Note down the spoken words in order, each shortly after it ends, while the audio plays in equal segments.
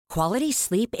Quality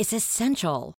sleep is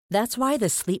essential. That's why the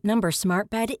Sleep Number Smart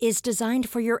Bed is designed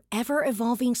for your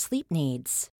ever-evolving sleep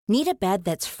needs. Need a bed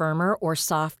that's firmer or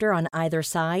softer on either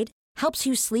side? Helps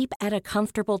you sleep at a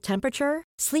comfortable temperature?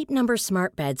 Sleep Number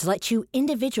Smart Beds let you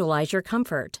individualize your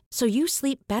comfort, so you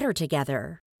sleep better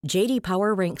together. J.D.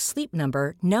 Power ranks Sleep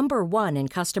Number number 1 in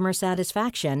customer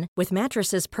satisfaction with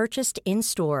mattresses purchased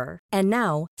in-store. And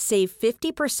now, save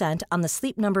 50% on the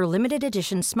Sleep Number Limited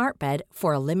Edition Smart Bed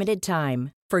for a limited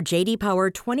time. For J.D. Power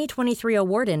 2023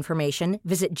 award information,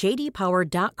 visit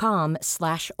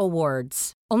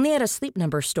jdpower.com/awards. Only at a Sleep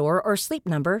Number store or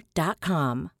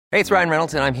sleepnumber.com. Hey, it's Ryan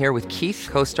Reynolds, and I'm here with Keith,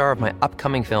 co-star of my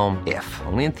upcoming film, If,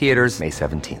 only in theaters May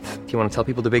 17th. Do you want to tell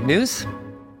people the big news?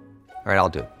 All right, I'll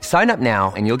do it. Sign up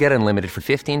now and you'll get unlimited for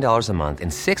 $15 a month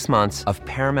and 6 months of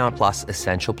Paramount Plus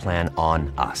Essential Plan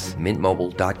on us.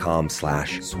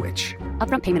 MintMobile.com/switch.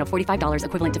 Upfront payment of $45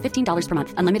 equivalent to $15 per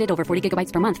month. Unlimited over 40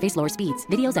 gigabytes per month. Face lower speeds.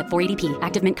 Videos at 480p.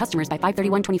 Active Mint customers by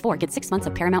 531.24 get 6 months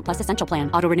of Paramount Plus Essential Plan.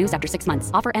 Auto renews after 6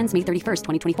 months. Offer ends May 31st,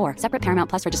 2024. Separate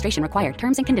Paramount Plus registration required.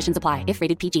 Terms and conditions apply if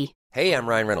rated PG. Hey, I'm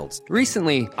Ryan Reynolds.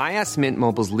 Recently, I asked Mint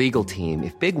Mobile's legal team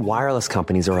if big wireless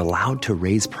companies are allowed to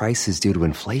raise prices due to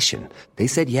inflation. They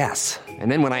said yes.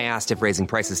 And then when I asked if raising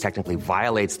prices technically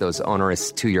violates those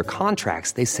onerous 2-year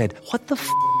contracts, they said, "What the f***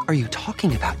 are you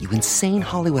talking about, you insane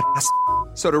Hollywood ass?"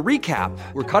 So to recap,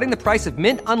 we're cutting the price of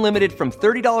Mint Unlimited from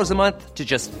 $30 a month to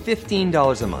just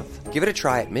 $15 a month. Give it a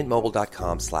try at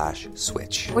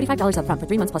mintmobile.com/switch. $45 upfront for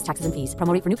 3 months plus taxes and fees.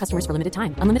 Promo rate for new customers for limited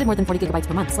time. Unlimited more than 40 gigabytes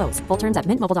per month. Slows full terms at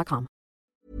mintmobile.com.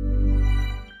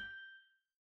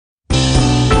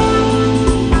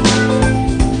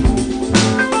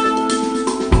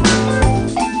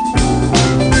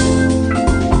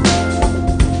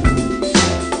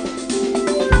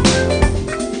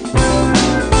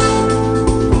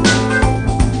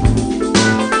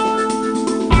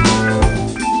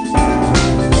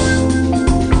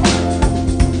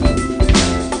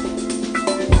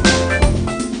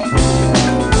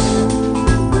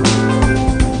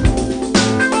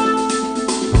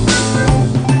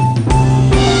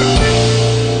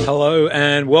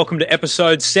 And welcome to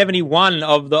episode 71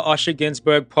 of the Osher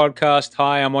Günsberg podcast.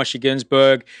 Hi, I'm Osher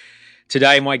Günsberg.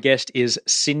 Today, my guest is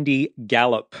Cindy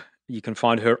Gallop. You can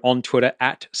find her on Twitter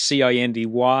at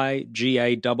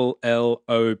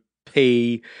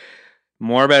CindyGallop.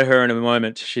 More about her in a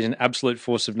moment. She's an absolute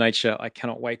force of nature. I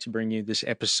cannot wait to bring you this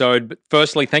episode. But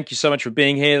firstly, thank you so much for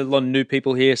being here. A lot of new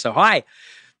people here. So hi.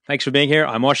 Thanks for being here.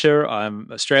 I'm Osher. I'm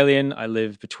Australian. I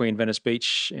live between Venice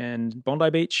Beach and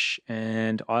Bondi Beach,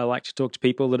 and I like to talk to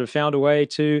people that have found a way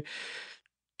to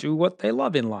do what they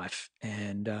love in life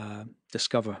and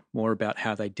discover more about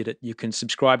how they did it. You can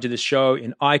subscribe to this show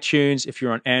in iTunes if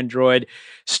you're on Android.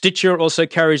 Stitcher also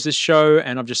carries this show,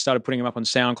 and I've just started putting them up on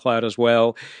SoundCloud as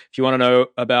well. If you want to know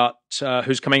about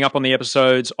who's coming up on the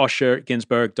episodes,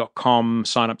 oshergunsberg.com.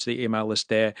 Sign up to the email list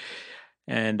there.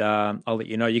 And I'll let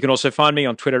you know. You can also find me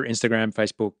on Twitter, Instagram,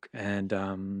 Facebook,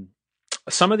 and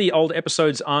some of the old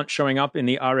episodes aren't showing up in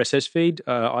the RSS feed.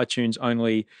 iTunes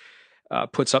only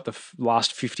puts up the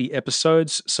last 50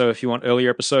 episodes. So if you want earlier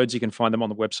episodes, you can find them on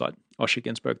the website,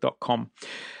 oshergunsberg.com.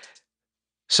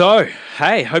 So,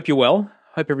 hey, hope you're well.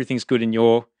 Hope everything's good in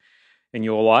your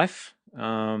life.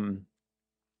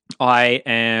 I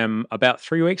am about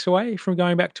 3 weeks away from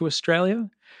going back to Australia.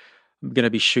 I'm going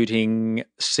to be shooting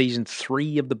season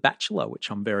 3 of The Bachelor, which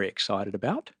I'm very excited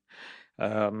about.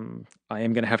 I am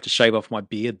going to have to shave off my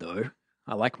beard, though.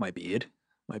 I like my beard.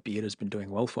 My beard has been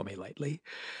doing well for me lately.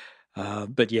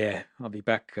 But yeah, I'll be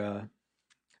back.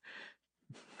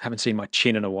 Haven't seen my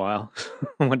chin in a while.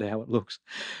 I wonder how it looks.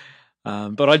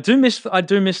 But I do miss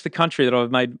the country that I've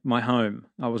made my home.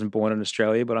 I wasn't born in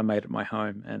Australia, but I made it my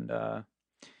home, and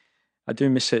I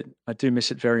do miss it. I do miss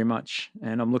it very much,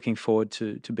 and I'm looking forward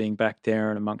to being back there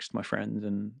and amongst my friends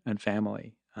and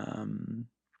family.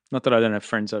 Not that I don't have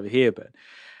friends over here, but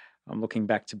I'm looking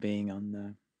back to being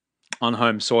on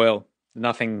home soil.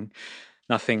 Nothing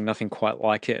quite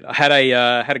like it. I had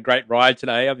a great ride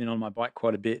today. I've been on my bike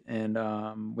quite a bit, and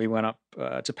we went up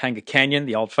Topanga Canyon,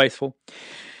 the Old Faithful,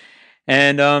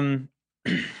 and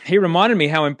he reminded me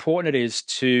how important it is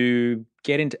to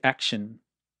get into action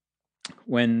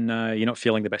when you're not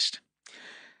feeling the best.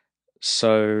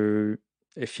 So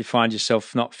if you find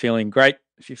yourself not feeling great,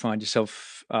 if you find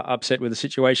yourself upset with a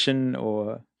situation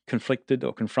or conflicted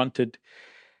or confronted,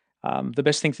 the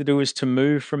best thing to do is to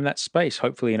move from that space,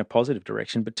 hopefully in a positive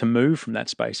direction, but to move from that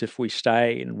space. If we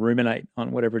stay and ruminate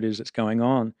on whatever it is that's going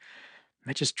on,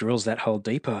 it just drills that hole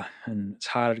deeper and it's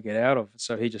harder to get out of.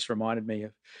 So he just reminded me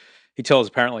of, he tells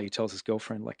his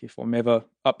girlfriend, like, if I'm ever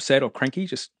upset or cranky,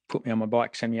 just put me on my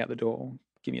bike, send me out the door,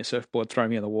 give me a surfboard, throw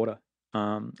me in the water,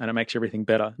 and it makes everything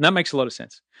better. And that makes a lot of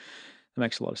sense.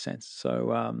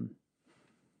 So,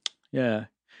 yeah,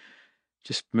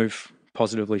 just move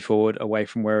positively forward away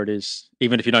from where it is.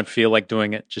 Even if you don't feel like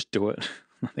doing it, just do it.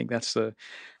 I think that's the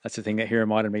thing that he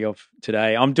reminded me of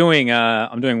today. I'm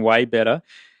doing way better.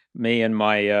 Me and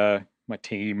my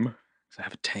team. I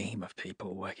have a team of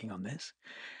people working on this.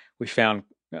 We found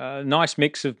a nice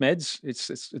mix of meds.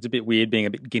 It's a bit weird being a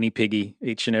bit guinea piggy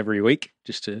each and every week,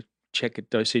 just to check a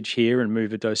dosage here and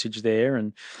move a dosage there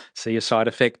and see a side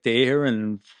effect there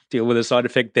and deal with a side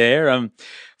effect there. I'm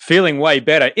feeling way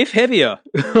better, if heavier.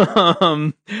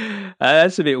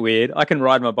 That's a bit weird. I can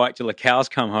ride my bike till the cows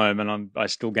come home and I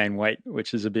still gain weight,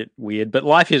 which is a bit weird. But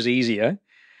life is easier,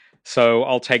 so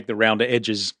I'll take the rounder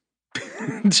edges,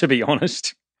 to be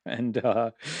honest. And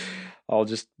I'll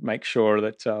just make sure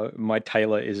that my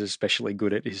tailor is especially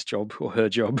good at his job or her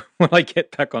job when I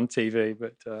get back on TV.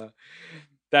 But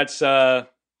that's a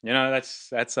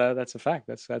fact.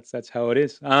 That's how it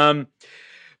is.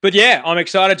 But yeah, I'm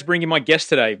excited to bring you my guest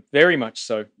today. Very much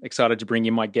so excited to bring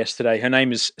you my guest today. Her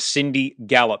name is Cindy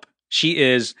Gallop. She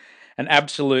is an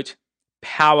absolute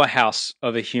powerhouse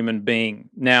of a human being.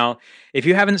 Now, if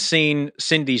you haven't seen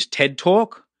Cindy's TED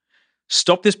Talk,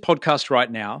 stop this podcast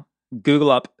right now.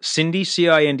 Google up Cindy,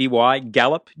 Cindy,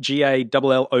 Gallop,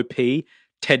 Gallop,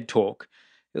 TED Talk.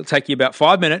 It'll take you about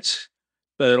 5 minutes,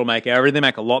 but it'll make everything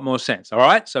make a lot more sense. All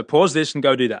right? So pause this and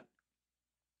go do that.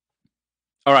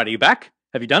 All right, are you back?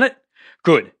 Have you done it?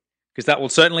 Good, because that will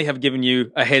certainly have given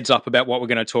you a heads up about what we're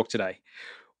going to talk today.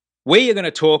 We are going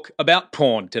to talk about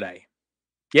porn today.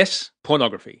 Yes,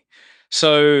 pornography.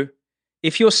 So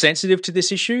if you're sensitive to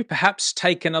this issue, perhaps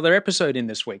take another episode in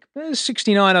this week. There's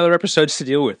 69 other episodes to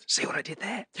deal with. See what I did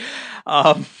there?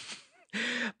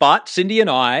 But Cindy and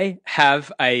I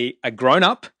have a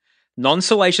grown-up,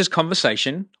 non-salacious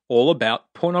conversation all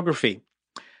about pornography,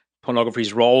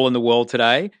 pornography's role in the world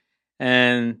today,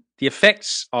 and the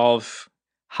effects of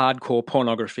hardcore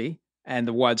pornography and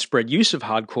the widespread use of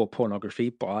hardcore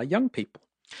pornography by young people.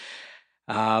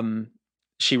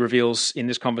 She reveals in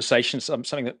this conversation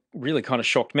something that really kind of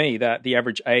shocked me, that the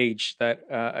average age that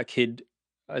a kid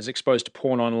is exposed to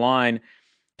porn online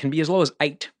can be as low as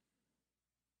 8.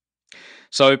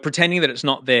 So pretending that it's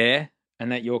not there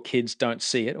and that your kids don't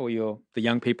see it, or the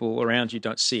young people around you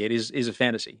don't see it, is a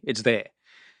fantasy. It's there.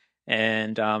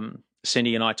 And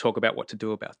Cindy and I talk about what to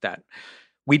do about that.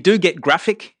 We do get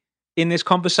graphic in this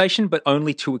conversation, but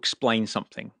only to explain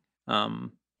something.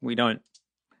 We don't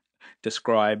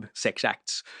describe sex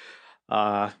acts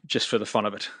just for the fun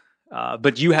of it.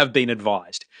 But you have been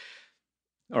advised.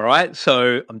 All right?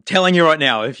 So I'm telling you right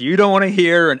now, if you don't want to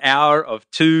hear an hour of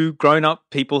two grown-up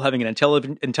people having an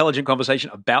intelligent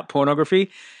conversation about pornography,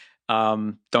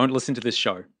 don't listen to this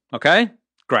show. Okay?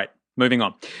 Great. Moving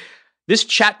on. This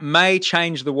chat may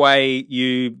change the way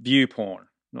you view porn.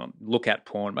 Not look at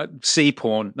porn, but see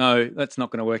porn. No, that's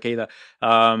not going to work either.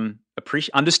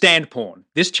 Understand porn.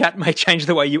 This chat may change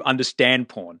the way you understand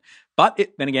porn, but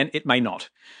then again, it may not.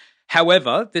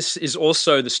 However, this is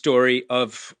also the story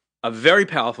of a very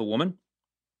powerful woman,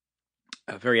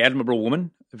 a very admirable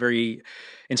woman, a very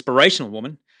inspirational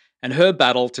woman, and her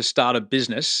battle to start a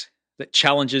business that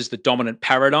challenges the dominant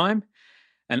paradigm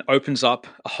and opens up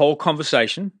a whole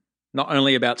conversation, not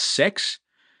only about sex,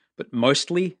 but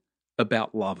mostly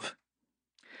about love.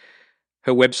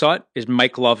 Her website is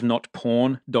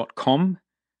makelovenotporn.com.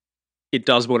 It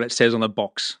does what it says on the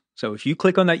box. So if you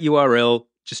click on that URL,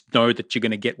 just know that you're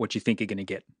going to get what you think you're going to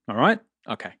get. All right?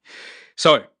 Okay.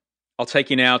 So I'll take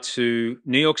you now to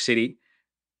New York City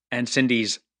and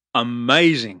Cindy's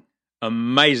amazing,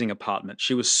 amazing apartment.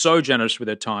 She was so generous with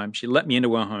her time. She let me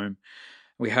into her home.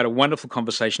 We had a wonderful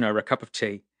conversation over a cup of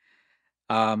tea.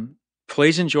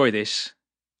 Please enjoy this.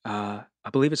 I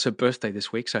believe it's her birthday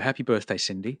this week, so happy birthday,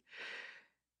 Cindy.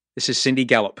 This is Cindy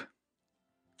Gallop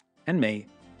and me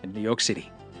in New York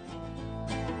City.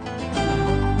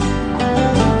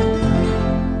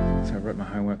 So I wrote my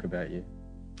homework about you.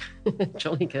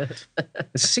 Jolly good.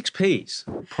 It's 6 Ps.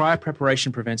 Prior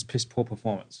preparation prevents piss poor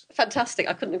performance. Fantastic.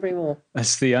 I couldn't agree more.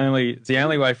 That's the only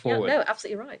way forward. Yeah, no,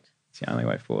 absolutely right. It's the only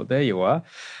way forward. There you are.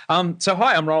 So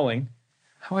hi, I'm rolling.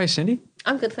 How are you, Cindy?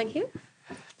 I'm good, thank you.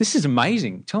 This is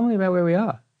amazing. Tell me about where we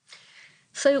are.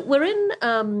 So we're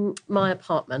in my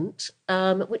apartment,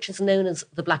 which is known as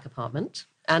the Black Apartment.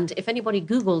 And if anybody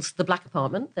Googles the Black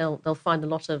Apartment, they'll find a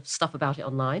lot of stuff about it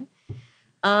online.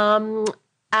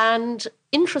 And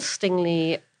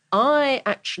interestingly, I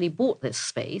actually bought this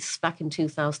space back in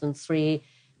 2003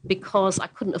 because I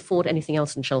couldn't afford anything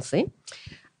else in Chelsea.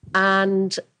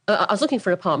 And I was looking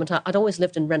for an apartment. I'd always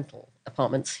lived in rental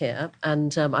apartments here,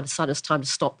 and I decided it was time to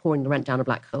stop pouring the rent down a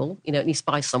black hole, at least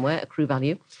buy somewhere, accrue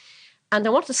value. And I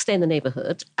wanted to stay in the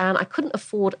neighborhood, and I couldn't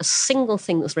afford a single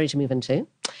thing that was ready to move into.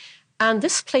 And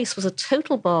this place was a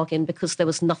total bargain because there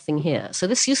was nothing here. So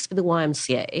this used to be the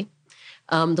YMCA.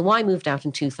 The Y moved out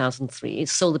in 2003,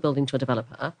 sold the building to a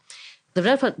developer. The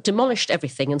developer demolished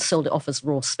everything and sold it off as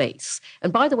raw space.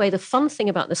 And by the way, the fun thing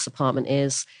about this apartment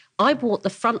is I bought the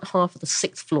front half of the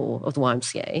 6th floor of the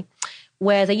YMCA,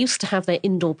 where they used to have their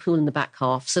indoor pool in the back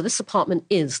half. So this apartment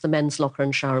is the men's locker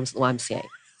and shower rooms at the YMCA.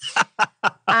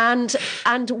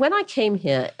 And when I came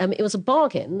here, it was a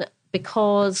bargain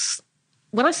because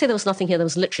when I say there was nothing here, there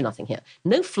was literally nothing here.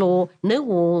 No floor, no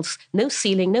walls, no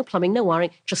ceiling, no plumbing, no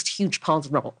wiring, just huge piles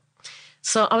of rubble.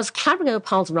 So I was clambering over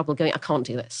piles of rubble going, I can't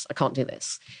do this.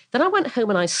 Then I went home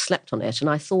and I slept on it and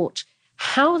I thought,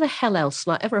 how the hell else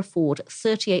will I ever afford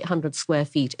 3,800 square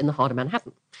feet in the heart of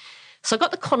Manhattan? So I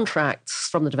got the contracts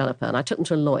from the developer and I took them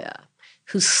to a lawyer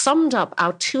who summed up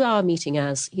our 2-hour meeting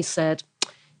as, he said,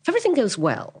 if everything goes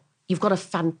well, you've got a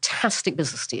fantastic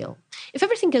business deal. If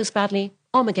everything goes badly,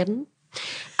 Armageddon.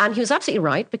 And he was absolutely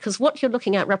right, because what you're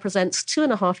looking at represents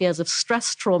 2.5 years of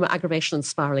stress, trauma, aggravation, and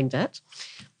spiraling debt.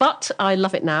 But I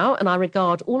love it now, and I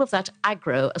regard all of that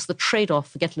aggro as the trade-off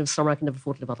for getting to somewhere I can never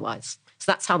afford to live otherwise. So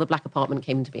that's how the black apartment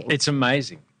came into being. It's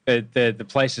amazing. The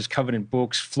place is covered in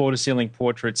books, floor-to-ceiling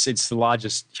portraits. It's the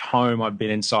largest home I've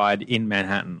been inside in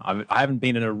Manhattan. I haven't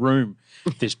been in a room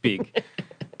this big.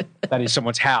 That is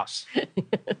someone's house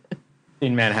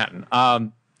in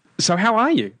Manhattan. So how are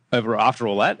you after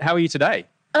all that? How are you today?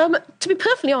 To be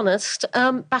perfectly honest,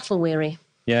 battle weary.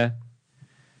 Yeah.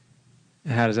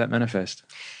 How does that manifest?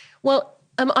 Well,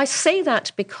 I say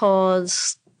that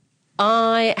because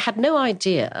I had no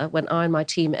idea when I and my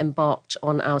team embarked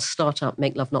on our startup,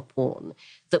 Make Love Not Porn,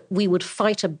 that we would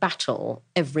fight a battle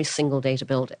every single day to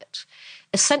build it.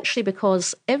 Essentially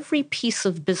because every piece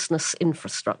of business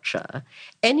infrastructure,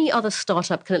 any other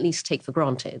startup can at least take for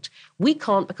granted. We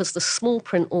can't, because the small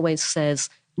print always says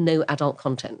no adult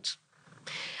content.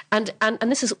 And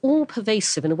this is all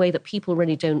pervasive in a way that people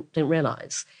really don't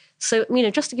realize. So,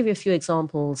 just to give you a few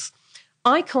examples,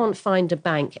 I can't find a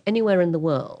bank anywhere in the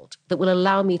world that will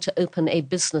allow me to open a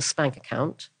business bank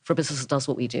account for a business that does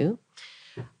what we do.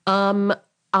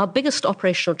 Our biggest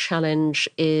operational challenge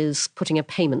is putting a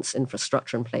payments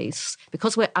infrastructure in place.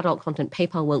 Because we're adult content,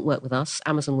 PayPal won't work with us,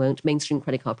 Amazon won't, mainstream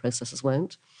credit card processors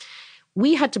won't.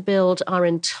 We had to build our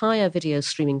entire video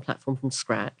streaming platform from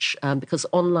scratch because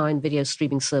online video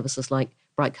streaming services like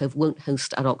Brightcove won't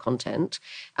host adult content.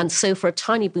 And so for a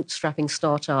tiny bootstrapping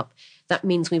startup, that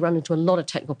means we run into a lot of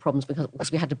technical problems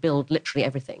because we had to build literally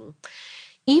everything.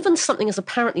 Even something as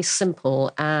apparently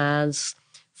simple as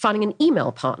finding an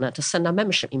email partner to send our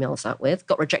membership emails out with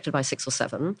got rejected by 6 or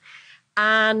 7.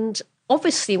 And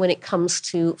obviously, when it comes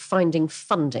to finding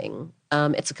funding,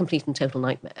 it's a complete and total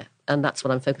nightmare. And that's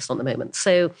what I'm focused on at the moment.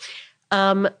 So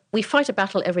we fight a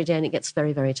battle every day and it gets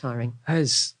very, very tiring.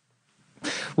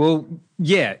 Well,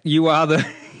 yeah, you're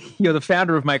the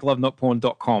founder of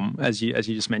MakeLoveNotPorn.com, as you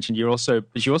just mentioned. You also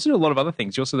do a lot of other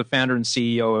things. You're also the founder and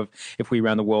CEO of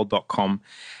IfWeRoundTheWorld.com.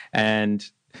 And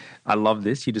I love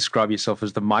this. You describe yourself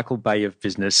as the Michael Bay of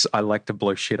business. I like to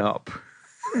blow shit up,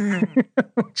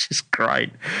 which is great.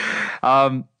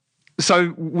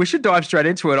 So we should dive straight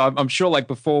into it. I'm sure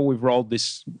before we've rolled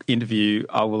this interview,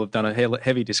 I will have done a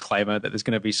heavy disclaimer that there's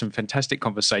going to be some fantastic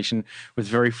conversation with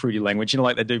very fruity language,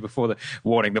 like they do before the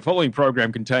warning. The following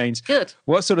program contains... Good.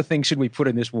 What sort of things should we put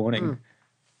in this warning?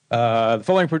 The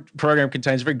following program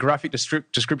contains very graphic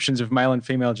descriptions of male and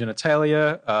female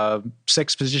genitalia,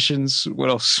 sex positions. What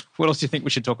else? What else do you think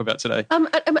we should talk about today?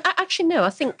 Actually, no.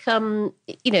 I think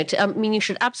you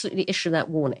should absolutely issue that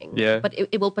warning. Yeah. But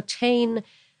it will pertain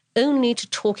only to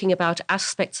talking about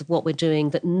aspects of what we're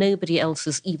doing that nobody else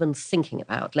is even thinking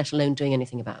about, let alone doing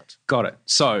anything about. Got it.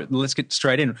 So let's get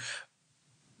straight in.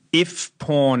 If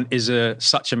porn is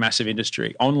such a massive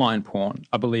industry, online porn,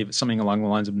 I believe it's something along the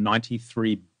lines of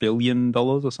 $93 billion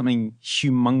or something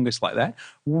humongous like that.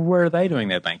 Where are they doing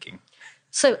their banking?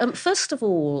 So first of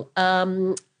all,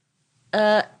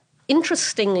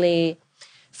 interestingly,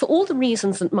 for all the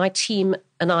reasons that my team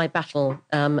and I battle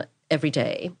every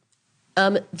day,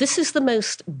 this is the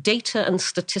most data and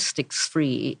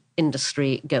statistics-free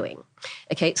industry going.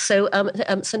 Okay, so no,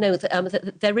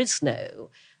 there is no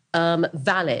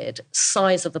valid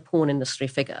size of the porn industry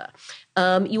figure.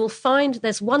 You will find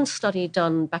there's one study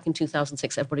done back in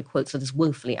 2006. Everybody quotes that is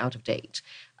woefully out of date,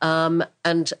 and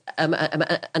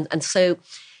so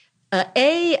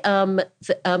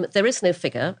there is no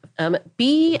figure.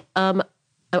 B, and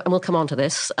we'll come on to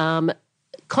this.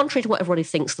 contrary to what everybody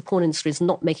thinks, the porn industry is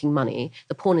not making money.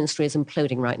 The porn industry is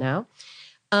imploding right now.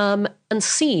 And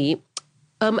C,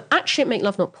 actually at Make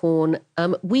Love Not Porn,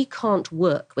 we can't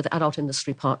work with adult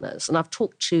industry partners. And I've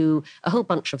talked to a whole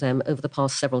bunch of them over the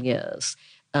past several years,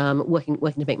 working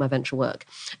to make my venture work.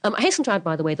 I hasten to add,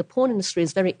 by the way, the porn industry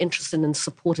is very interested and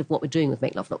supportive of what we're doing with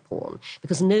Make Love Not Porn,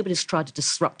 because nobody's tried to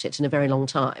disrupt it in a very long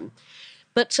time.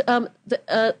 But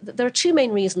there are two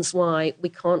main reasons why we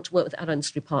can't work with adult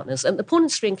industry partners. The porn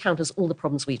industry encounters all the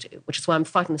problems we do, which is why I'm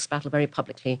fighting this battle very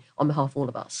publicly on behalf of all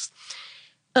of us.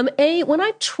 When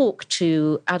I talk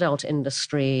to adult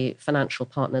industry financial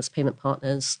partners, payment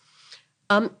partners,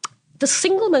 the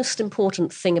single most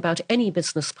important thing about any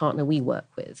business partner we work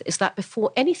with is that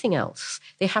before anything else,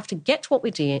 they have to get what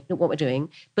we're doing,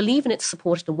 believe in its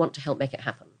support, and want to help make it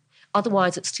happen.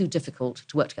 Otherwise, it's too difficult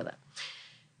to work together.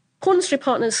 Porn industry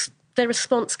partners, their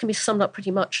response can be summed up pretty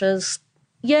much as,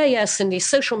 yeah, Cindy,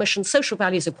 social mission, social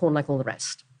values of porn like all the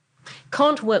rest.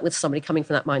 Can't work with somebody coming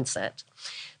from that mindset.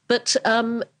 But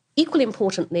equally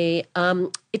importantly,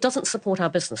 it doesn't support our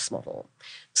business model.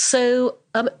 So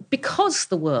because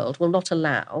the world will not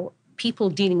allow people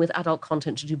dealing with adult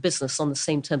content to do business on the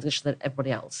same terms as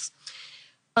everybody else,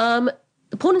 the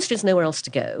porn industry has nowhere else to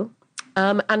go.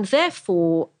 And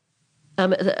therefore,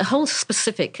 a whole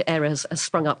specific area has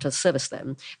sprung up to service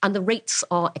them, and the rates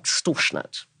are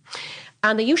extortionate.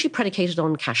 And they're usually predicated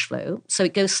on cash flow. So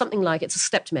it goes something like, it's a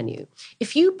stepped menu.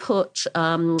 If you put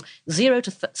 $0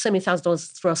 to so many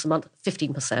 $1,000 through us a month,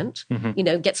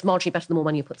 15%, gets marginally better the more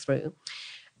money you put through.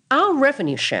 Our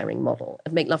revenue sharing model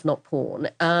at Make Love Not Porn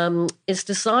is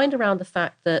designed around the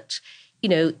fact that,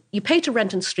 you pay to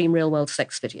rent and stream real-world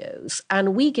sex videos,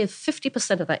 and we give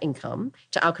 50% of that income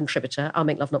to our contributor, our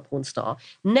Make Love Not Porn star,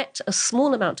 net a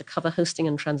small amount to cover hosting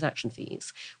and transaction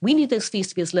fees. We need those fees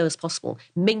to be as low as possible.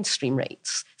 Mainstream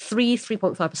rates,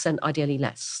 3.5%, ideally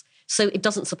less. So it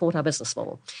doesn't support our business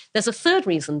model. There's a third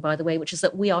reason, by the way, which is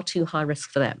that we are too high risk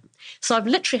for them. So I've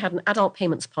literally had an adult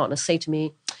payments partner say to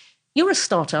me, you're a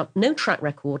startup, no track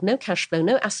record, no cash flow,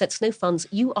 no assets, no funds.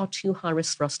 You are too high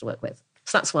risk for us to work with.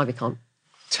 So that's why we can't.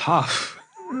 Tough.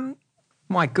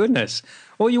 My goodness.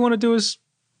 All you want to do is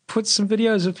put some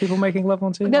videos of people making love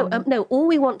on TV? No. All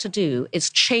we want to do is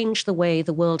change the way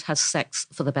the world has sex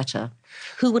for the better.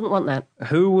 Who wouldn't want that?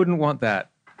 Who wouldn't want that?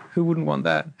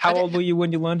 How old were you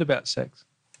when you learned about sex?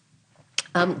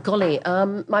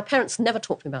 My parents never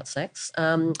talked to me about sex,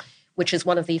 which is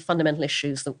one of the fundamental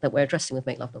issues that we're addressing with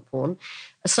Make Love Not Porn.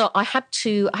 So I had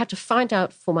to find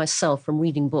out for myself from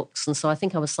reading books, and so I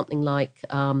think I was something like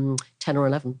 10 or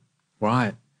 11.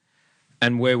 Right.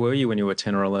 And where were you when you were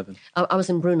 10 or 11? I was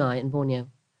in Brunei, in Borneo,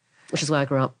 which is where I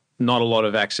grew up. Not a lot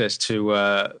of access to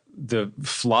the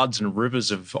floods and rivers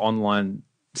of online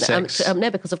sex. No,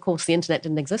 because, of course, the internet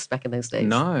didn't exist back in those days.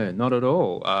 No, not at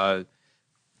all.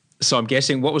 So I'm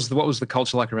guessing, what was the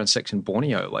culture like around sex in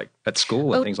Borneo, like at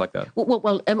school and things like that?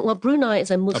 Well, Brunei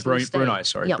is a Muslim state.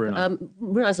 Brunei.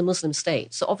 Brunei is a Muslim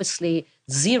state, so obviously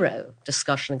zero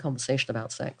discussion and conversation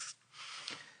about sex.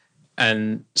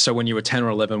 And so when you were 10 or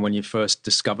 11, when you first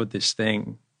discovered this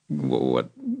thing,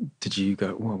 what did you go,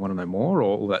 I want to know more,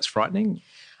 or that's frightening?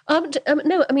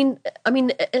 No, I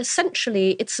mean,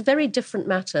 essentially, it's a very different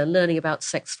matter learning about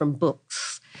sex from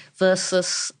books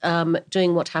versus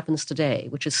doing what happens today,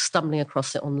 which is stumbling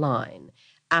across it online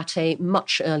at a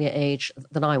much earlier age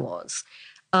than I was.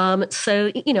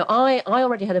 So, I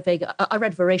already had I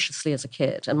read voraciously as a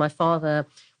kid, and my father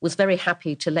was very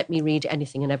happy to let me read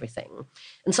anything and everything.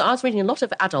 And so I was reading a lot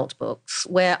of adult books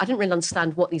where I didn't really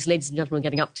understand what these ladies and gentlemen were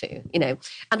getting up to,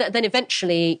 And then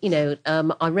eventually,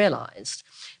 I realized.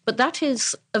 But that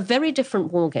is a very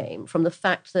different ballgame from the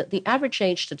fact that the average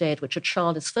age today at which a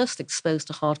child is first exposed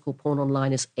to hardcore porn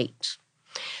online is 8.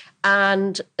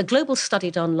 And a global study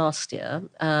done last year,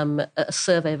 a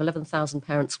survey of 11,000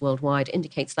 parents worldwide,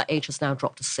 indicates that age has now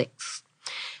dropped to 6.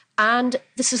 And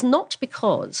this is not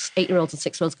because 8-year-olds and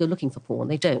 6-year-olds go looking for porn.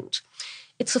 They don't.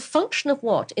 It's a function of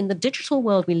what, in the digital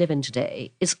world we live in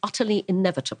today, is utterly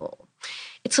inevitable.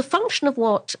 It's a function of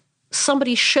what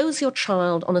somebody shows your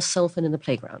child on a cell phone in the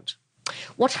playground.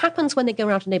 What happens when they go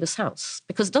around a neighbour's house?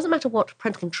 Because it doesn't matter what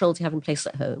parental controls you have in place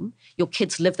at home, your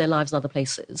kids live their lives in other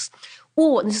places.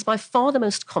 Or, and this is by far the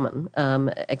most common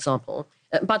example,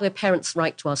 by the way, parents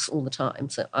write to us all the time,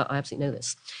 so I absolutely know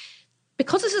this.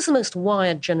 Because this is the most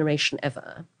wired generation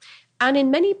ever, and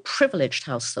in many privileged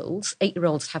households,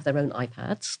 8-year-olds have their own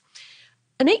iPads,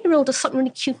 an 8-year-old does something really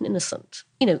cute and innocent.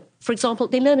 For example,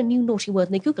 they learn a new naughty word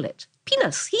and they Google it.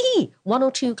 Penis, hee-hee, 1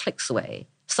 or 2 clicks away,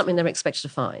 something they're expected to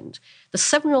find. The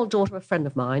 7-year-old daughter of a friend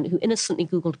of mine who innocently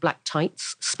Googled black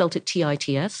tights, spelt it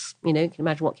T-I-T-S, you can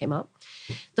imagine what came up.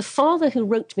 The father who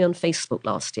wrote to me on Facebook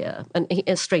last year, and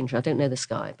a stranger, I don't know this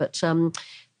guy, but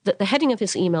the heading of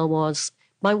his email was,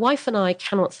 "My wife and I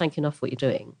cannot thank you enough for what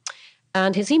you're doing."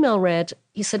 And his email read,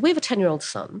 he said, "We have a 10-year-old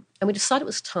son, and we decided it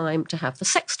was time to have the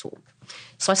sex talk."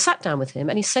 So I sat down with him,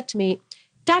 and he said to me,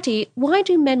 "Daddy, why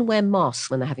do men wear masks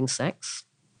when they're having sex?"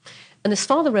 And this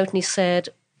father wrote, and he said,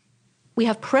 "We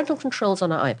have parental controls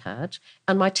on our iPad,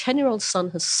 and my 10-year-old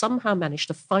son has somehow managed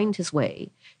to find his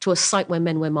way to a site where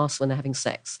men wear masks when they're having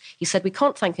sex." He said, "We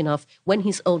can't thank you enough. When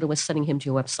he's older, we're sending him to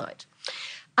your website."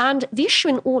 And the issue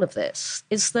in all of this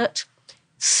is that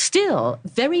still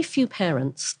very few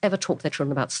parents ever talk to their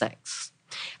children about sex.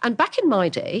 And back in my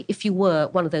day, if you were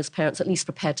one of those parents at least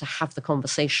prepared to have the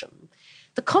conversation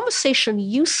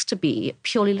used to be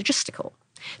purely logistical.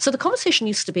 So the conversation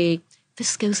used to be,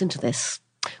 this goes into this.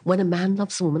 When a man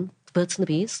loves a woman, the birds and the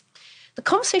bees. The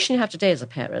conversation you have today as a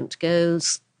parent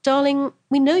goes, darling,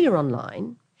 we know you're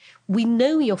online. We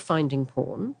know you're finding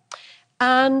porn.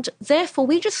 And therefore,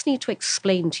 we just need to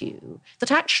explain to you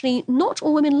that actually not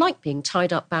all women like being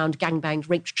tied up, bound, gangbanged,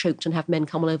 raped, choked, and have men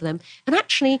come all over them. And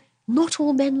actually, not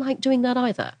all men like doing that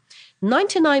either.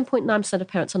 99.9% of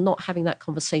parents are not having that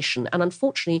conversation. And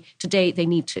unfortunately, today they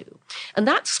need to. And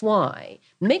that's why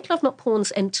Make Love Not Porn's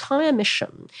entire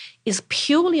mission is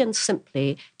purely and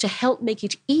simply to help make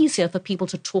it easier for people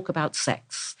to talk about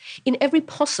sex in every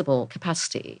possible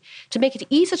capacity, to make it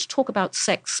easier to talk about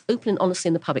sex open and honestly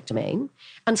in the public domain.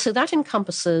 And so that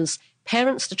encompasses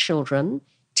parents to children,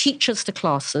 teachers to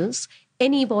classes,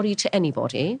 anybody to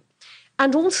anybody,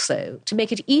 and also to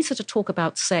make it easier to talk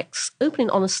about sex openly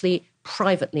and honestly,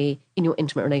 privately in your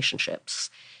intimate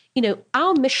relationships. You know,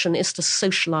 our mission is to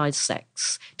socialize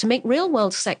sex, to make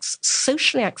real-world sex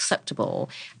socially acceptable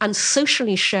and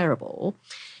socially shareable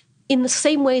in the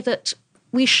same way that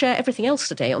we share everything else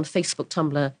today on Facebook,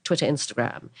 Tumblr, Twitter,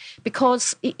 Instagram.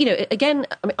 Because, you know, again,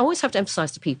 I always have to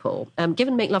emphasize to people,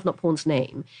 given Make Love Not Porn's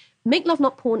name, Make Love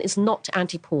Not Porn is not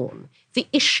anti-porn. The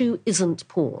issue isn't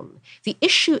porn. The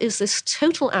issue is this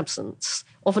total absence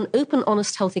of an open,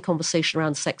 honest, healthy conversation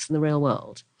around sex in the real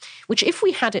world, which, if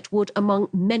we had it, would, among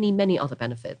many, many other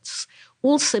benefits,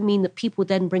 also mean that people would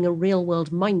then bring a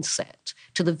real-world mindset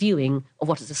to the viewing of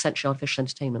what is essentially artificial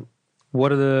entertainment.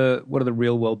 What are the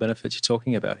real-world benefits you're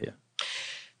talking about here?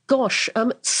 Gosh,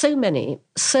 so many.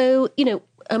 So, you know,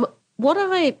 what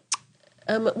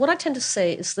I tend to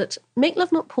say is that Make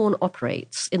Love Not Porn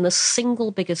operates in the single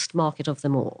biggest market of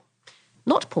them all.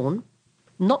 Not porn,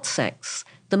 not sex,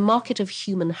 the market of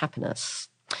human happiness.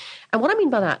 And what I mean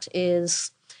by that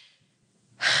is,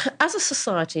 as a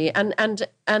society, and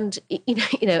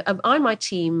you know, I and my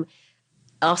team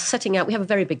are setting out, we have a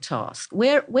very big task.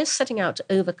 We're setting out to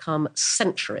overcome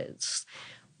centuries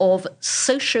of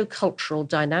socio-cultural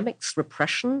dynamics,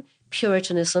 repression,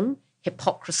 puritanism,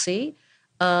 hypocrisy,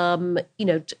 you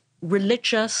know,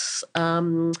 religious,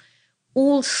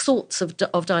 all sorts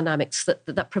of dynamics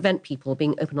that prevent people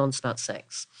being open and honest about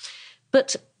sex.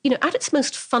 But, you know, at its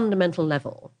most fundamental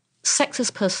level, sex is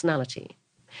personality.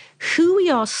 Who we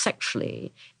are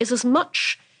sexually is as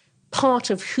much part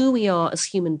of who we are as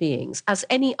human beings as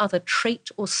any other trait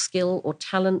or skill or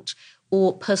talent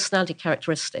or personality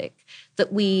characteristic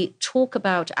that we talk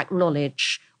about,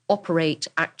 acknowledge, operate,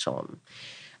 act on.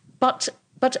 But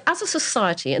as a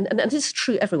society, and this is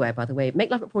true everywhere, by the way, Make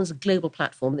Love Not Porn is a global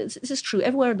platform. This is true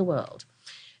everywhere in the world.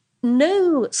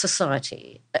 No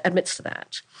society admits to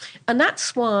that. And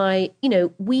that's why, you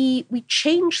know, we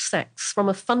change sex from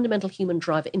a fundamental human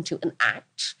drive into an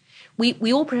act.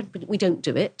 We all pretend we don't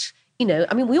do it. You know,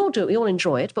 I mean, we all do it, we all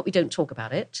enjoy it, but we don't talk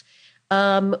about it.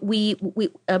 We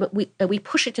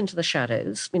push it into the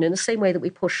shadows, you know, in the same way that we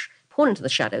push porn into the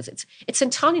shadows. It's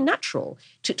entirely natural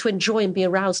to enjoy and be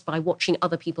aroused by watching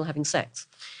other people having sex.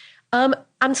 And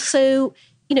so,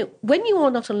 you know, when you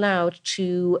are not allowed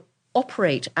to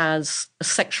operate as a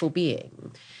sexual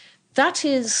being, that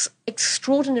is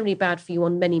extraordinarily bad for you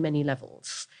on many, many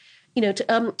levels. You know,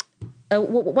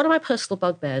 one of my personal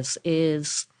bugbears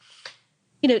is,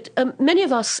 you know, many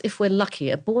of us, if we're lucky,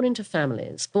 are born into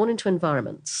families, born into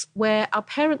environments where our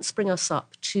parents bring us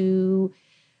up to,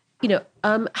 you know,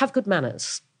 have good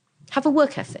manners, have a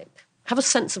work ethic, have a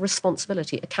sense of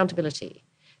responsibility, accountability.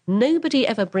 Nobody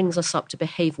ever brings us up to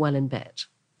behave well in bed.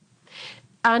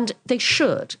 And they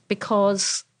should,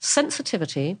 because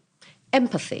sensitivity,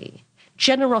 empathy,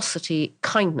 generosity,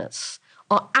 kindness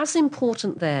are as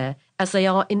important there as they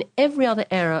are in every other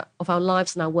area of our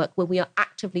lives and our work where we are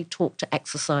actively taught to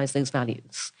exercise those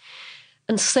values.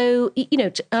 And so, you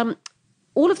know,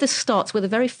 all of this starts with a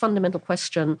very fundamental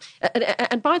question.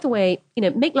 And by the way, you know,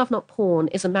 Make Love Not Porn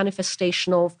is a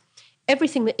manifestation of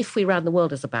everything that If We Ran the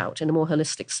World is about in a more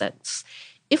holistic sense.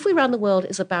 If We Ran the World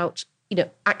is about,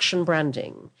 action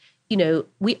branding.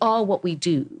 We are what we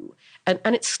do.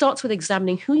 And it starts with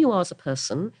examining who you are as a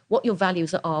person, what your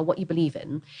values are, what you believe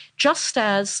in. Just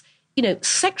as,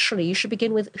 sexually, you should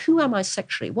begin with, who am I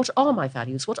sexually? What are my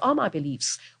values? What are my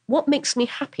beliefs? What makes me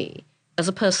happy as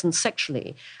a person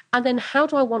sexually? And then how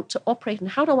do I want to operate, and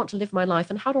how do I want to live my life,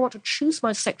 and how do I want to choose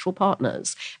my sexual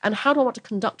partners, and how do I want to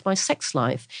conduct my sex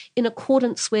life in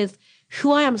accordance with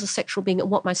who I am as a sexual being and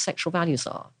what my sexual values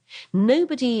are?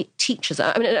 Nobody teaches.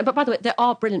 But by the way, there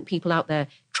are brilliant people out there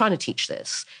trying to teach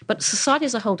this, but society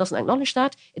as a whole doesn't acknowledge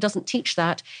that. It doesn't teach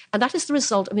that. And that is the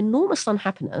result of enormous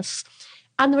unhappiness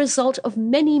and the result of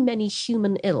many, many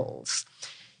human ills.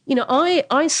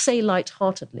 I say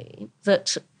lightheartedly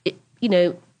that,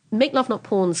 Make Love Not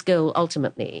Porn's goal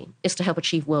ultimately is to help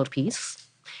achieve world peace.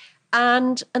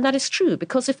 And that is true,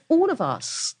 because if all of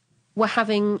us were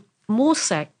having more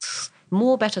sex,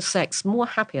 more better sex, more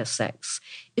happier sex,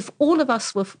 if all of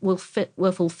us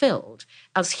were fulfilled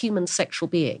as human sexual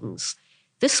beings,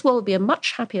 this world would be a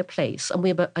much happier place, and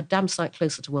we're a damn sight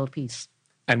closer to world peace.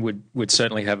 And would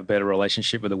certainly have a better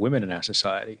relationship with the women in our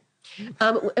society.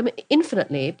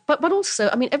 Infinitely. But also,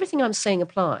 everything I'm saying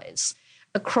applies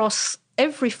across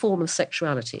every form of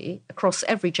sexuality, across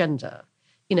every gender.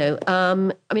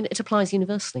 It applies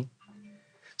universally.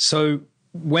 So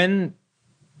when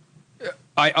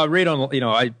I read on,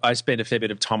 I spend a fair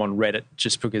bit of time on Reddit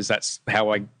just because that's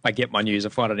how I get my news. I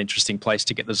find it an interesting place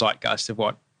to get the zeitgeist of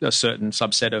what a certain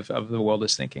subset of the world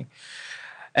is thinking.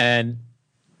 And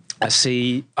I've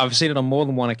seen it on more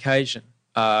than one occasion,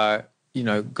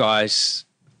 guys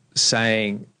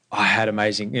saying, I had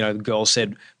amazing, the girl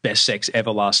said best sex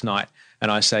ever last night.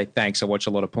 And I say, thanks, I watch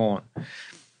a lot of porn.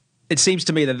 It seems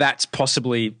to me that that's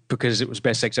possibly because it was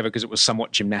best sex ever because it was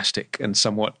somewhat gymnastic and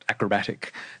somewhat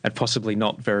acrobatic and possibly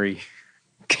not very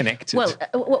connected.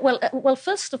 Well,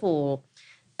 first of all,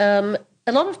 a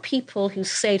lot of people who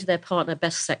say to their partner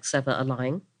best sex ever are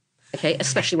lying, okay,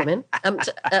 especially women,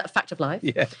 fact of life.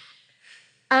 Yeah.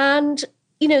 And,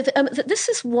 this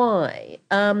is why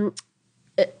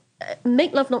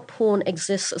Make Love Not Porn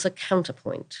exists as a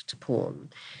counterpoint to porn,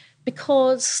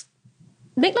 because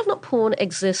Make Love Not Porn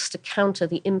exists to counter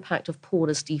the impact of porn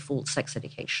as default sex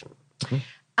education. Mm-hmm.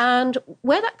 And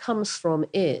where that comes from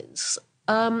is,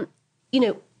 when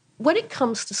it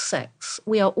comes to sex,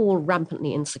 we are all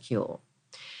rampantly insecure.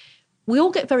 We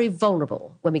all get very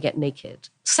vulnerable when we get naked.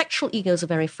 Sexual egos are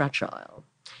very fragile.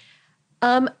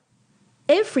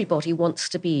 Everybody wants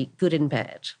to be good in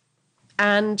bed.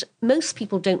 And most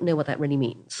people don't know what that really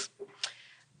means.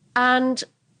 And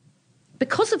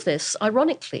because of this,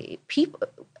 ironically, people,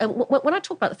 when I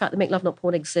talk about the fact that Make Love Not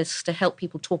Porn exists to help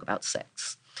people talk about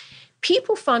sex,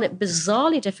 people find it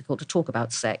bizarrely difficult to talk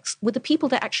about sex with the people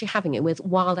they're actually having it with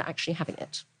while they're actually having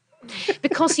it.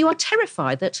 Because you are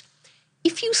terrified that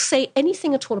if you say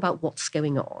anything at all about what's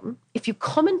going on, if you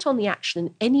comment on the action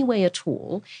in any way at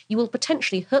all, you will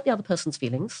potentially hurt the other person's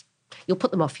feelings, you'll put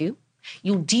them off you,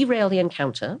 you'll derail the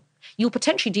encounter, you'll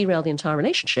potentially derail the entire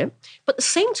relationship, but at the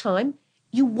same time,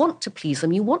 you want to please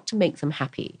them, you want to make them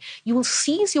happy. You will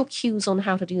seize your cues on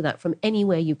how to do that from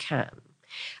anywhere you can.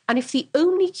 And if the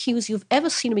only cues you've ever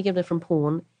seen be given from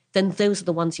porn, then those are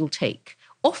the ones you'll take,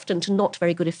 often to not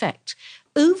very good effect.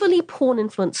 Overly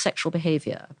porn-influenced sexual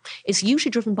behavior is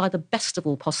usually driven by the best of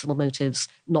all possible motives,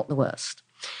 not the worst.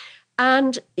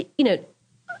 And,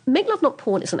 Make Love Not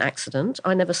Porn is an accident.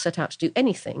 I never set out to do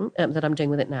anything that I'm doing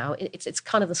with it now. It's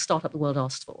kind of the startup the world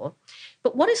asked for.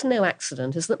 But what is no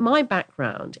accident is that my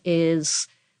background is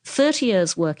 30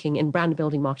 years working in brand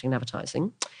building, marketing, and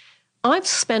advertising. I've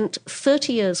spent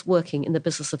 30 years working in the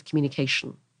business of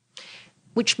communication,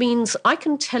 which means I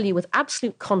can tell you with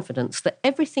absolute confidence that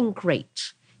everything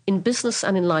great in business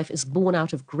and in life is born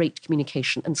out of great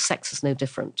communication, and sex is no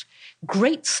different.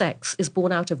 Great sex is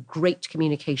born out of great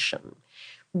communication.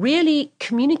 Really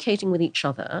communicating with each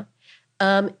other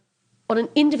on an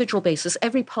individual basis.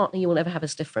 Every partner you will ever have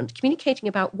is different. Communicating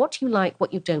about what you like,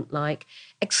 what you don't like,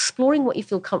 exploring what you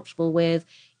feel comfortable with,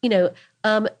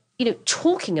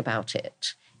 talking about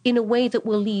it in a way that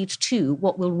will lead to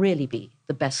what will really be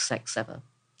the best sex ever.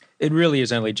 It really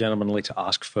is only gentlemanly to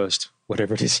ask first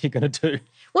whatever it is you're going to do.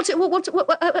 No,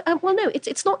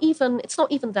 it's not even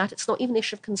that. It's not even the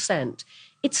issue of consent.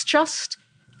 It's just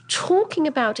talking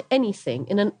about anything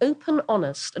in an open,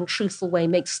 honest, and truthful way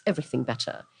makes everything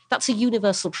better. That's a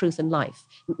universal truth in life,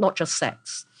 not just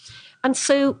sex. And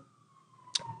so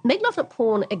Make Love Not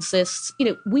Porn exists.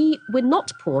 We're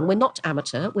not porn, we're not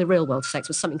amateur, we're real world sex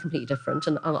with something completely different.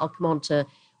 And I'll come on to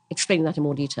explaining that in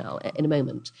more detail in a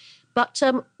moment. But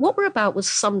what we're about was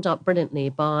summed up brilliantly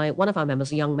by one of our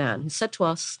members, a young man, who said to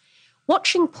us,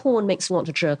 watching porn makes me want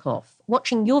to jerk off.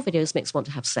 Watching your videos makes me want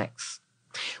to have sex.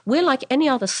 We're like any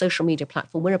other social media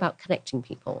platform. We're about connecting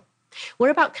people. We're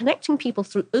about connecting people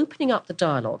through opening up the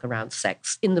dialogue around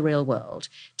sex in the real world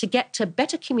to get to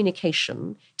better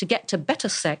communication, to get to better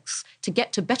sex, to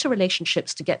get to better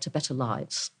relationships, to get to better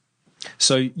lives.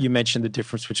 So you mentioned the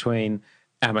difference between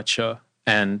amateur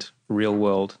and real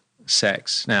world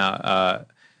sex. Now,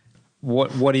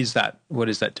 what is that? What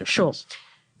is that difference? Sure.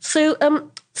 So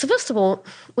first of all,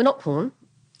 we're not porn.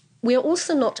 We are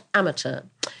also not amateur.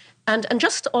 And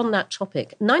just on that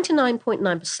topic,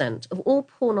 99.9% of all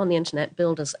porn on the internet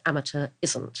billed as amateur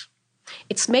isn't.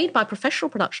 It's made by professional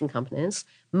production companies,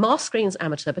 masquerading as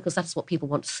amateur because that's what people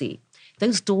want to see.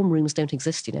 Those dorm rooms don't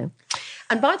exist, you know.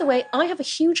 And by the way, I have a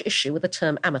huge issue with the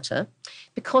term amateur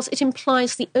because it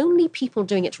implies the only people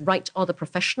doing it right are the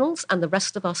professionals and the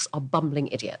rest of us are bumbling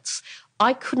idiots.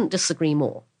 I couldn't disagree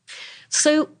more.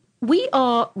 So we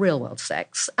are real world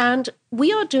sex, and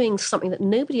we are doing something that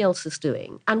nobody else is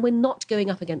doing, and we're not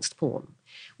going up against porn.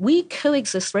 We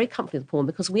coexist very comfortably with porn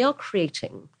because we are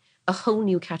creating a whole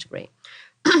new category.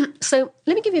 So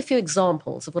let me give you a few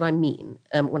examples of what I mean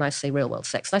when I say real world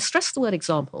sex. And I stress the word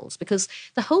examples because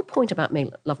the whole point about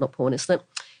Make Love Not Porn is that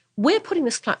we're putting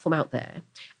this platform out there,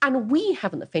 and we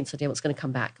haven't the faintest idea what's going to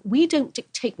come back. We don't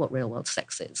dictate what real world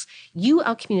sex is. You,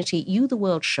 our community, you, the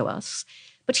world, show us.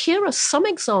 But here are some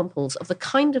examples of the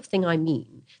kind of thing I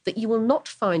mean that you will not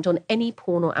find on any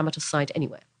porn or amateur site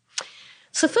anywhere.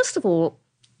 So first of all,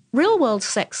 real world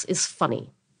sex is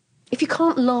funny. If you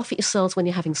can't laugh at yourselves when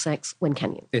you're having sex, when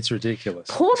can you? It's ridiculous.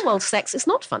 Porn world sex is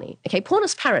not funny. Okay, porn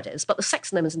is parodies, but the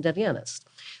sex in them is in deadly earnest.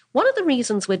 One of the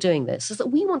reasons we're doing this is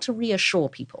that we want to reassure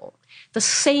people the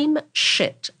same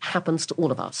shit happens to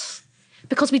all of us.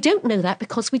 Because we don't know that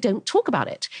because we don't talk about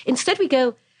it. Instead we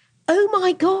go, oh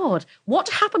my God, what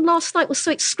happened last night was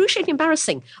so excruciatingly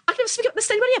embarrassing. I never speak up this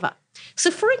to anybody ever. So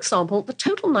for example, the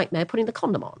total nightmare putting the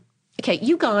condom on. Okay,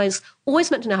 you guys always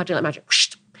meant to know how to do like magic.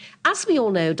 As we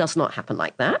all know, does not happen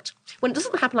like that. When it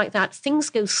doesn't happen like that, things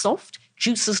go soft,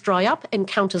 juices dry up,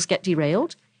 encounters get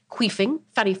derailed, queefing,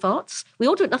 fatty farts. We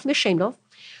all do it, nothing to be ashamed of.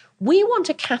 We want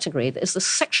a category that is the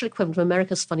sexual equivalent of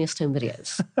America's Funniest Home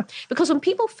Videos. Because when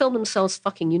people film themselves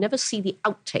fucking, you never see the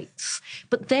outtakes.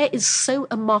 But there is so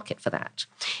a market for that.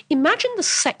 Imagine the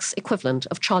sex equivalent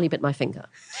of Charlie Bit My Finger,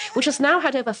 which has now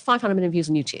had over 500 million views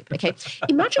on YouTube, okay?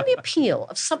 Imagine the appeal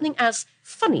of something as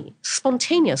funny,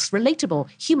 spontaneous,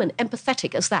 relatable, human,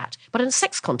 empathetic as that. But in a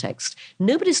sex context,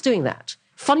 nobody's doing that.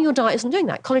 Funny or Die isn't doing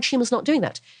that. College Humor's not doing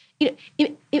that. You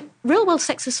know, real world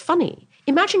sex is funny.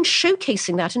 Imagine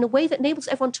showcasing that in a way that enables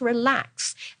everyone to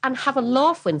relax and have a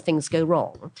laugh when things go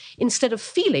wrong, instead of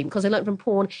feeling, because they learned from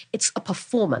porn, it's a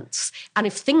performance. And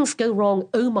if things go wrong,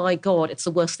 oh my God, it's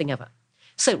the worst thing ever.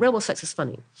 So real world sex is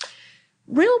funny.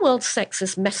 Real world sex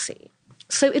is messy.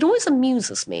 So it always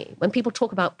amuses me when people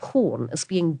talk about porn as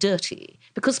being dirty,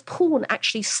 because porn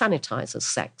actually sanitizes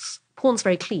sex. Porn's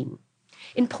very clean.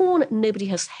 In porn, nobody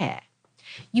has hair.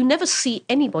 You never see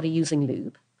anybody using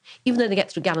lube, even though they get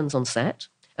through gallons on set.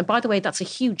 And by the way, that's a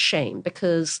huge shame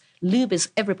because lube is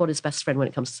everybody's best friend when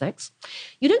it comes to sex.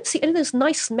 You don't see any of those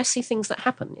nice, messy things that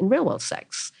happen in real-world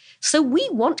sex. So we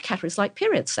want categories like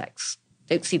period sex.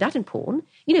 Don't see that in porn.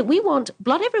 You know, we want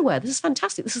blood everywhere. This is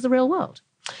fantastic. This is the real world.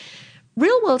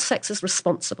 Real-world sex is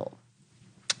responsible.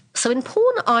 So in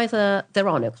porn, either there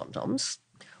are no condoms,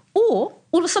 or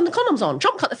all of a sudden the condom's on.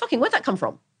 Jump cut the fucking, where'd that come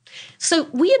from? So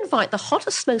we invite the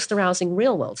hottest, most arousing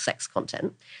real-world sex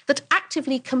content that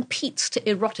actively competes to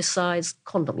eroticize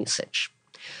condom usage.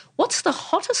 What's the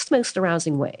hottest, most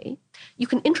arousing way? You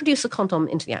can introduce a condom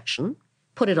into the action,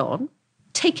 put it on,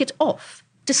 take it off,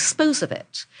 dispose of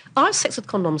it. I have sex with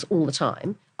condoms all the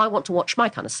time. I want to watch my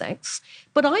kind of sex.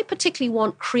 But I particularly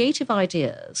want creative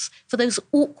ideas for those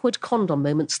awkward condom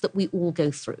moments that we all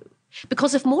go through.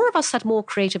 Because if more of us had more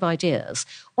creative ideas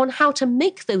on how to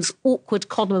make those awkward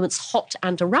condom moments hot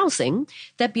and arousing,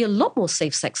 there'd be a lot more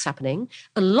safe sex happening,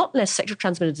 a lot less sexually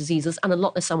transmitted diseases, and a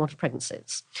lot less unwanted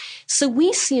pregnancies. So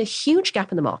we see a huge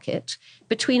gap in the market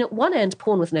between, at one end,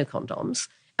 porn with no condoms,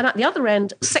 and at the other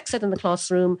end, sex ed in the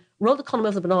classroom, roll the condom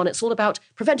over the banana. It's all about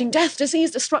preventing death,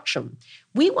 disease, destruction.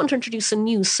 We want to introduce a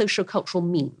new socio-cultural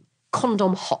meme,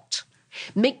 condom hot.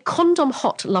 Make condom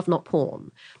hot, love not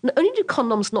porn. Not only do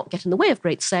condoms not get in the way of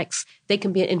great sex, they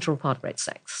can be an integral part of great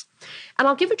sex. And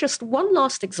I'll give you just one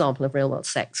last example of real-world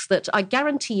sex that I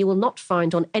guarantee you will not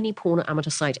find on any porn or amateur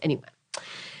site anywhere.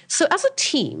 So as a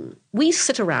team, we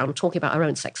sit around talking about our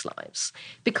own sex lives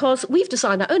because we've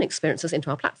designed our own experiences into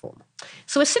our platform.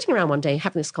 So we're sitting around one day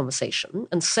having this conversation,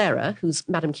 and Sarah, who's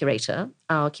Madam Curator,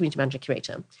 our community manager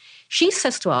curator, she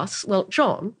says to us, well,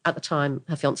 John, at the time,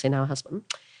 her fiancé, now her husband,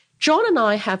 John and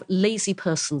I have lazy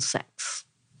person sex.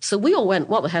 So we all went,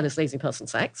 what the hell is lazy person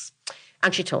sex?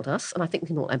 And she told us, and I think we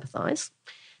can all empathise.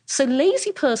 So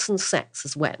lazy person sex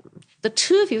is when the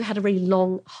two of you had a really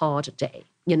long, hard day.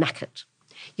 You're knackered.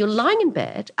 You're lying in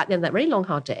bed at the end of that really long,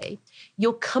 hard day.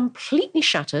 You're completely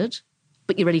shattered,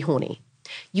 but you're really horny.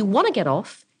 You want to get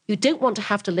off. You don't want to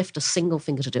have to lift a single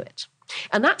finger to do it.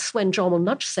 And that's when John will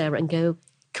nudge Sarah and go,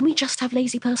 can we just have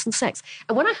lazy person sex?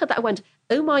 And when I heard that, I went,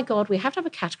 oh my God, we have to have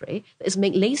a category that is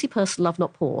make lazy person love,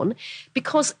 not porn,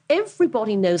 because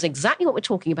everybody knows exactly what we're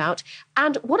talking about.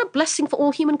 And what a blessing for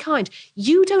all humankind.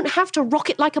 You don't have to rock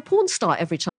it like a porn star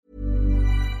every time.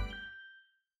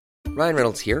 Ryan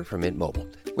Reynolds here from Mint Mobile.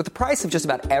 With the price of just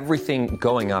about everything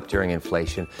going up during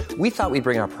inflation, we thought we'd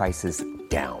bring our prices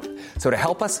down. So to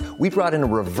help us, we brought in a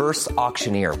reverse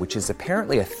auctioneer, which is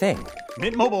apparently a thing.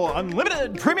 Mint Mobile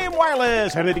Unlimited Premium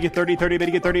Wireless. How to get 30, 30, bit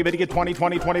to get 30, bit to get 20,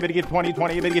 20, 20, bit to get 20,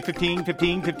 20, bit to get 15,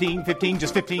 15, 15, 15,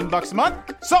 just $15 a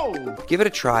month? Sold! Give it a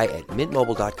try at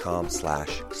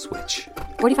mintmobile.com/switch.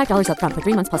 $45 up front for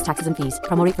 3 months plus taxes and fees.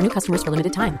 Promo rate for new customers for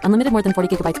limited time. Unlimited more than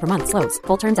 40 gigabytes per month. Slows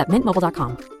full terms at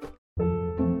mintmobile.com.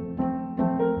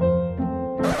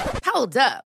 Hold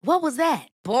up. What was that?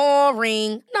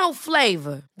 Boring. No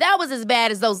flavor. That was as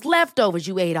bad as those leftovers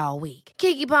you ate all week.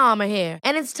 Keke Palmer here,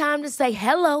 and it's time to say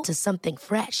hello to something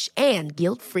fresh and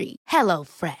guilt-free. Hello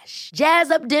Fresh.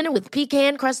 Jazz up dinner with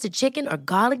pecan-crusted chicken or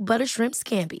garlic butter shrimp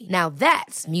scampi. Now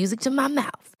that's music to my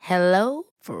mouth. Hello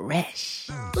Fresh.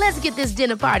 Let's get this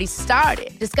dinner party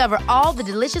started. Discover all the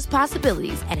delicious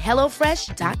possibilities at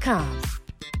hellofresh.com.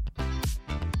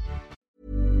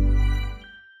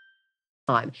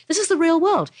 This is the real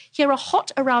world. Here are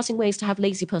hot, arousing ways to have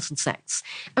lazy person sex.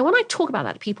 And when I talk about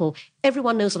that to people,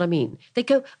 everyone knows what I mean. They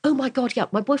go, oh my God, yeah,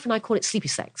 my boyfriend and I call it sleepy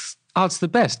sex. Oh, it's the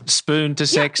best. Spoon to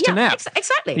sex to nap.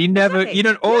 Exactly. You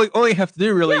don't, all you have to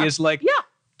do really is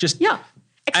just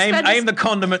aim the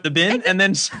condom at the bin and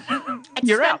then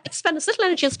you're out. Spend as little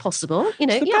energy as possible.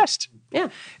 It's the best. Yeah.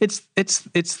 It's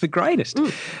the greatest.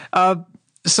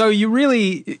 So you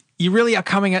really are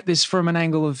coming at this from an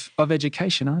angle of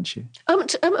education, aren't you?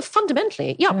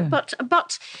 Fundamentally, yeah. But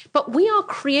we are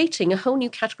creating a whole new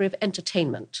category of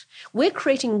entertainment. We're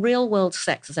creating real world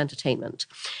sex as entertainment,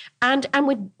 and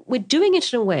we're doing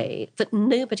it in a way that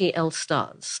nobody else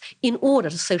does in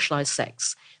order to socialize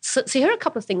sex. So here are a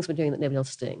couple of things we're doing that nobody else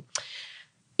is doing.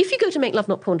 If you go to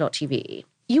makelovenotporn.tv,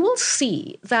 you will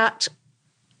see that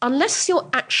unless you're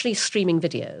actually streaming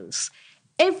videos,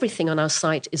 everything on our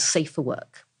site is safe for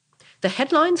work. The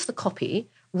headlines, the copy,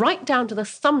 right down to the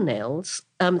thumbnails,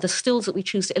 the stills that we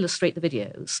choose to illustrate the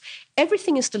videos,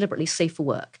 everything is deliberately safe for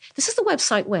work. This is the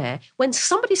website where when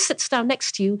somebody sits down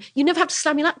next to you, you never have to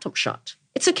slam your laptop shut.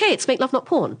 It's okay, it's make love, not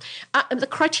porn. The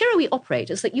criteria we operate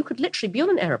is that you could literally be on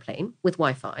an aeroplane with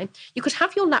Wi-Fi, you could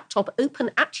have your laptop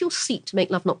open at your seat to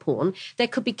make love, not porn, there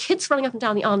could be kids running up and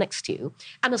down the aisle next to you,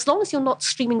 and as long as you're not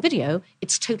streaming video,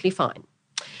 it's totally fine.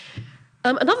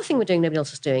 Another thing we're doing nobody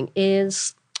else is doing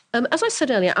is, as I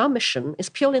said earlier, our mission is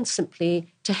purely and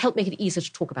simply to help make it easier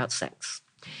to talk about sex.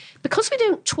 Because we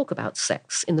don't talk about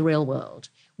sex in the real world,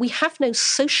 we have no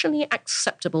socially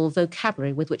acceptable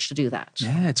vocabulary with which to do that.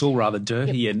 Yeah, it's all rather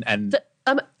dirty and...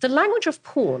 The language of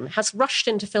porn has rushed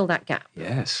in to fill that gap.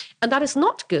 Yes. And that is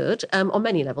not good on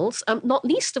many levels, not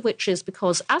least of which is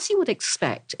because, as you would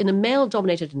expect in a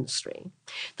male-dominated industry,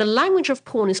 the language of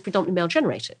porn is predominantly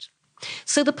male-generated.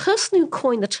 So the person who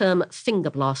coined the term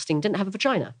finger blasting didn't have a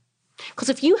vagina. Because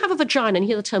if you have a vagina and you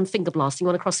hear the term finger blasting, you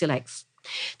want to cross your legs.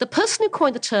 The person who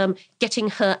coined the term getting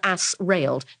her ass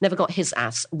railed never got his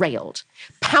ass railed.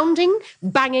 Pounding,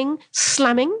 banging,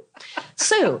 slamming.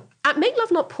 So at Make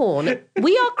Love Not Porn,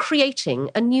 we are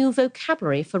creating a new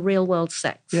vocabulary for real-world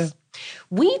sex. Yeah.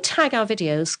 We tag our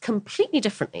videos completely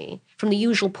differently from the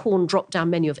usual porn drop-down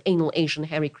menu of anal, Asian,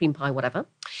 hairy, cream pie, whatever.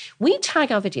 We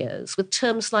tag our videos with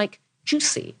terms like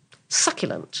juicy,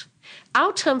 succulent.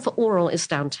 Our term for oral is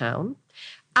downtown.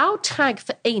 Our tag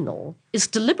for anal is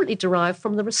deliberately derived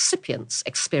from the recipient's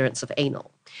experience of anal.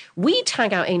 We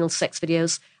tag our anal sex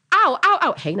videos, ow, ow,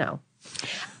 ow, hey now.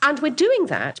 And we're doing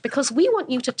that because we want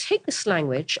you to take this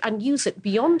language and use it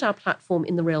beyond our platform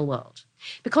in the real world.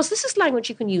 Because this is language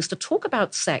you can use to talk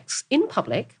about sex in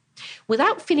public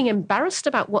without feeling embarrassed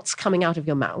about what's coming out of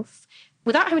your mouth,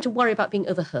 without having to worry about being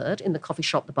overheard in the coffee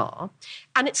shop, the bar.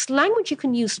 And it's language you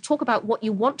can use to talk about what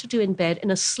you want to do in bed in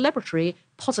a celebratory,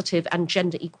 positive, and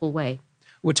gender-equal way.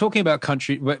 We're talking about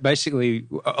country. Basically,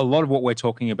 a lot of what we're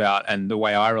talking about and the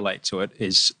way I relate to it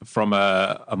is from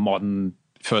a modern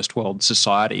first world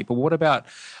society. But what about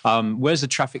where's the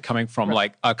traffic coming from?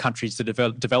 Right. Like countries that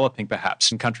are developing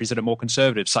perhaps and countries that are more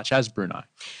conservative, such as Brunei?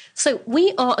 So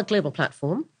we are a global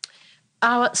platform.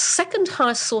 Our second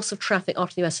highest source of traffic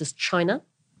after the US is China.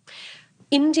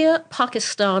 India,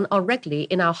 Pakistan are regularly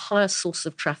in our highest source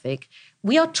of traffic.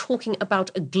 We are talking about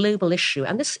a global issue,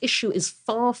 and this issue is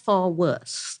far, far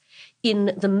worse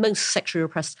in the most sexually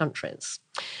repressed countries.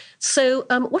 So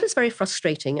what is very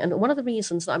frustrating, and one of the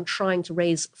reasons that I'm trying to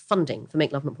raise funding for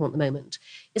Make Love Not Porn at the moment,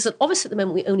 is that obviously at the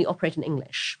moment we only operate in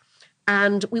English.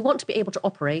 And we want to be able to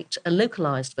operate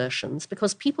localized versions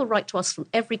because people write to us from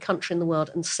every country in the world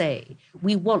and say,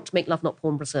 we want Make Love Not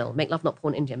Porn Brazil, Make Love Not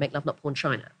Porn India, Make Love Not Porn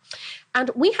China.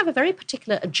 And we have a very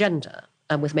particular agenda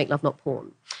with Make Love Not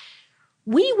Porn.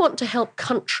 We want to help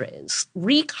countries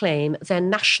reclaim their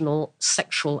national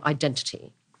sexual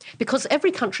identity because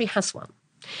every country has one.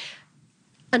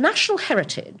 A national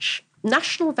heritage,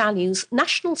 national values,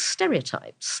 national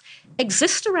stereotypes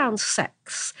exist around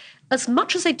sex as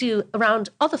much as they do around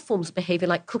other forms of behavior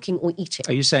like cooking or eating.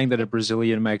 Are you saying that a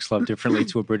Brazilian makes love differently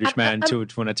to a British man to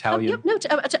an Italian? No,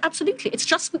 absolutely. It's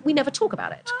just we never talk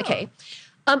about it, okay?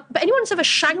 But anyone who's ever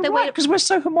shagged their way... because we're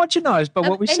so homogenized by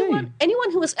what we see.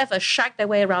 Anyone who has ever shagged their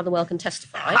way around the world can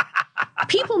testify.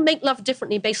 People make love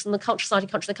differently based on the country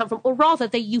they come from, or rather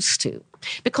they used to,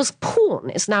 because porn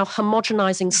is now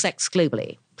homogenizing sex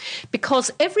globally.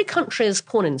 Because every country's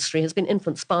porn industry has been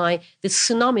influenced by this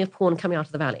tsunami of porn coming out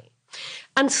of the valley.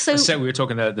 And so we were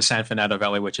talking the San Fernando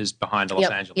Valley, which is behind Los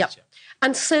Angeles. Yep. Yeah.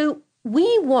 And so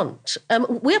we want,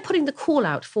 we're putting the call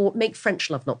out for make French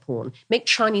love not porn, make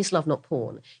Chinese love not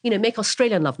porn, make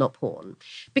Australian love not porn,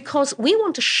 because we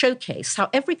want to showcase how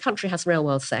every country has real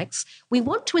world sex. We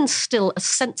want to instill a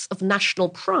sense of national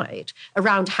pride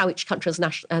around how each country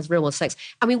has real world sex,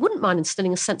 and we wouldn't mind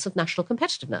instilling a sense of national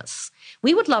competitiveness.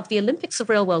 We would love the Olympics of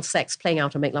real world sex playing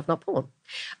out on Make Love Not Porn.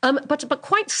 But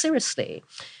quite seriously,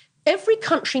 every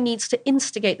country needs to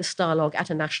instigate this dialogue at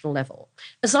a national level.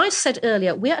 As I said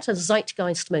earlier, we're at a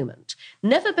zeitgeist moment.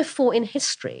 Never before in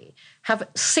history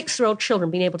have 6-year-old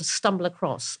children been able to stumble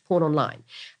across porn online.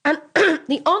 And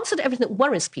the answer to everything that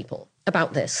worries people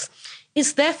about this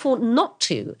is therefore not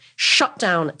to shut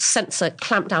down, censor,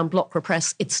 clamp down, block,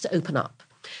 repress. It's to open up.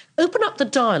 Open up the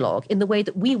dialogue in the way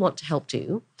that we want to help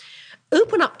do.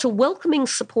 Open up to welcoming,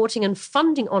 supporting and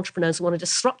funding entrepreneurs who want to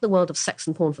disrupt the world of sex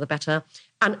and porn for the better,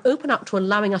 and open up to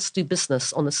allowing us to do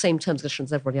business on the same terms and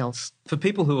conditions as everybody else. For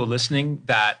people who are listening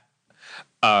that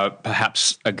are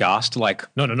perhaps aghast, like,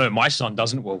 no, my son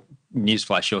doesn't. Well,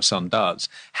 newsflash, your son does.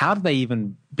 How do they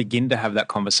even begin to have that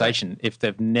conversation if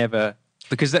they've never...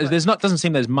 Because doesn't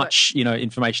seem there's much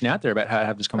information out there about how to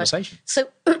have this conversation.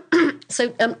 Right. So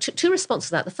two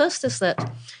responses to that. The first is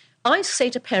that I say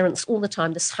to parents all the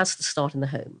time, this has to start in the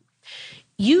home.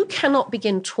 You cannot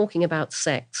begin talking about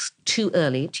sex too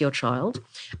early to your child.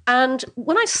 And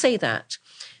when I say that,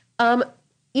 I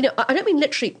don't mean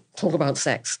literally talk about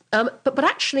sex, but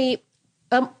actually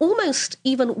almost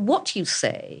even what you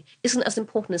say isn't as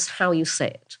important as how you say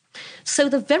it. So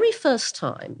the very first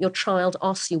time your child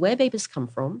asks you where babies come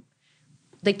from,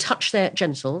 they touch their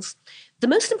genitals, the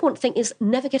most important thing is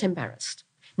never get embarrassed.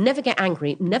 Never get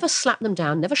angry, never slap them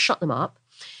down, never shut them up.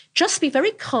 Just be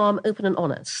very calm, open and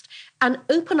honest, and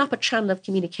open up a channel of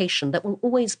communication that will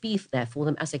always be there for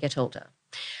them as they get older.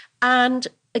 And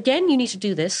again, you need to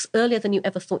do this earlier than you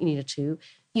ever thought you needed to.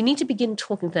 You need to begin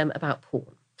talking to them about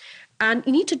porn. And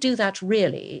you need to do that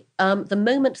really the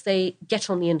moment they get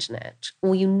on the internet,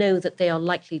 or that they are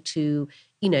likely to,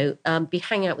 be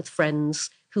hanging out with friends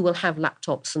who will have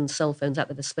laptops and cell phones at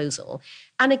their disposal.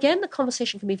 And again, the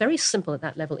conversation can be very simple at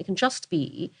that level. It can just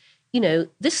be,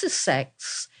 this is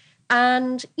sex.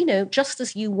 And, just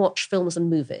as you watch films and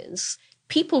movies,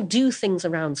 people do things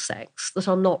around sex that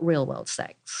are not real world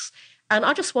sex. And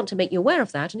I just want to make you aware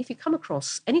of that. And if you come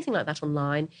across anything like that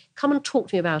online, come and talk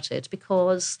to me about it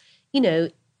because,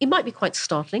 it might be quite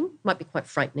startling, might be quite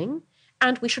frightening,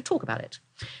 and we should talk about it.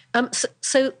 That's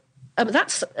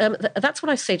what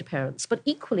I say to parents. But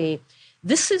equally,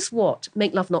 this is what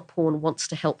Make Love Not Porn wants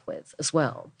to help with as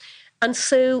well. And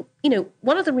so,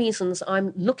 one of the reasons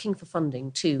I'm looking for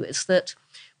funding too is that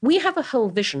we have a whole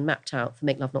vision mapped out for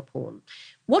Make Love Not Porn.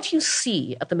 What you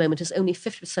see at the moment is only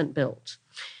 50% built.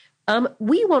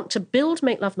 We want to build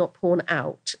Make Love Not Porn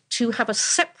out to have a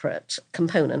separate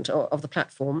component of the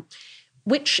platform,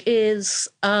 which is,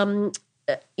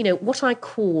 what I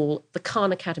call the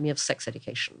Khan Academy of Sex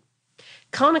Education.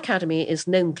 Khan Academy is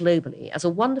known globally as a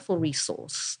wonderful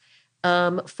resource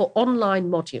for online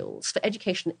modules for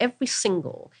education in every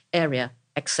single area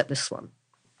except this one.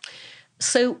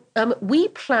 So we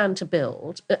plan to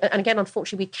build, and again,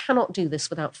 unfortunately, we cannot do this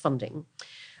without funding.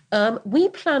 We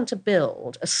plan to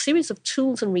build a series of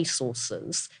tools and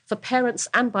resources for parents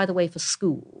and, by the way, for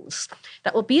schools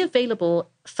that will be available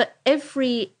for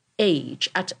every age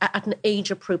at an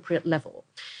age-appropriate level.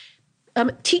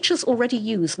 Teachers already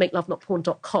use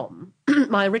makelovenotporn.com,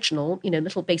 my original,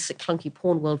 little basic clunky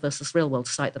porn world versus real world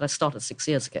site that I started 6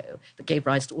 years ago that gave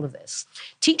rise to all of this.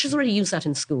 Teachers already use that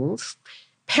in schools.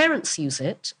 Parents use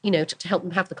it, to help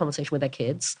them have the conversation with their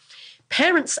kids.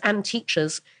 Parents and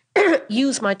teachers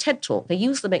use my TED Talk. They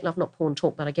use the Make Love Not Porn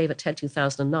talk that I gave at TED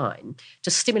 2009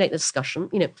 to stimulate the discussion.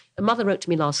 A mother wrote to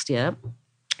me last year.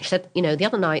 She said, the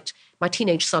other night, my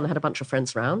teenage son had a bunch of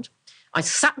friends around. I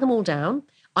sat them all down.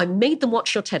 I made them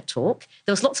watch your TED Talk.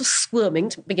 There was lots of squirming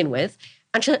to begin with.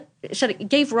 And she said it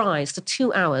gave rise to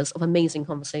 2 hours of amazing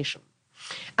conversation.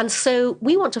 And so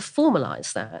we want to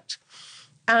formalize that.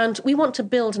 And we want to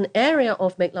build an area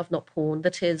of Make Love Not Porn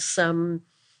that is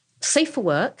safe for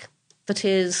work, that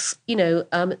is,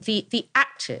 the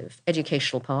active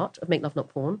educational part of Make Love Not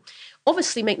Porn.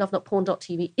 Obviously,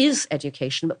 makelovenotporn.tv is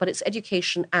education, but it's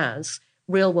education as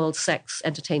real-world sex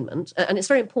entertainment. And it's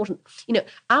very important.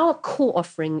 Our core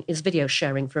offering is video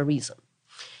sharing for a reason.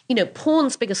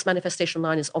 Porn's biggest manifestation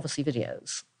line is obviously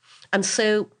videos. And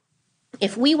so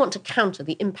if we want to counter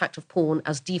the impact of porn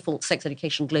as default sex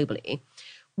education globally,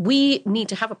 we need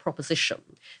to have a proposition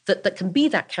that can be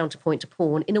that counterpoint to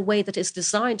porn in a way that is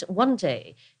designed one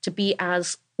day to be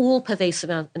as all-pervasive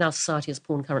in our society as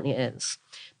porn currently is.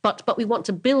 But we want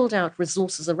to build out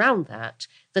resources around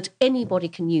that anybody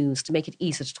can use to make it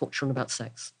easier to talk to children about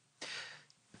sex.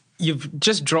 You've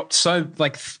just dropped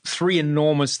three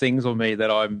enormous things on me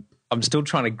that I'm still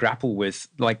trying to grapple with.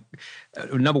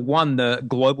 Number one, the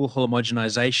global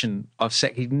homogenization of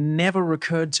sex. It never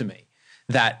occurred to me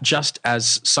that just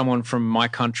as someone from my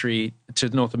country to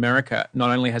North America not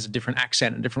only has a different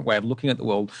accent and a different way of looking at the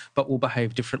world, but will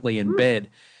behave differently in bed,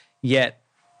 yet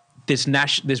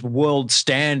this world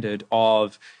standard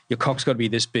of your cock's got to be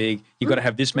this big, you've got to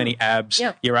have this many abs,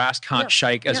 your ass can't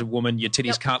shake as a woman, your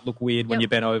titties can't look weird when you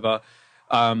bend over.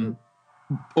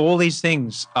 All these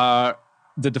things are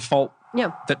the default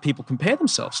that people compare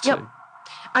themselves to.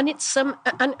 And it's and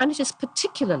it is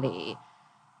particularly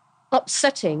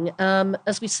upsetting,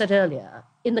 as we said earlier,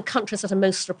 in the countries that are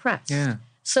most repressed. Yeah.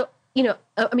 So,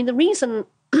 the reason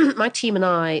my team and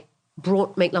I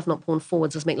brought Make Love Not Porn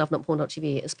forwards as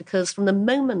makelovenotporn.tv is because from the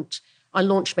moment I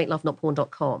launched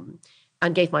makelovenotporn.com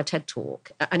and gave my TED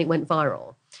Talk, and it went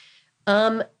viral,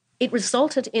 it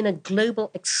resulted in a global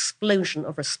explosion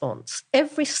of response.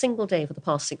 Every single day for the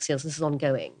past 6 years, this is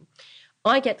ongoing.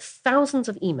 I get thousands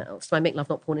of emails to my Make Love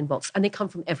Not Porn inbox, and they come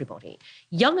from everybody.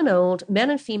 Young and old,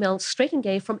 men and female, straight and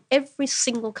gay, from every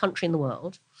single country in the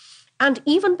world. And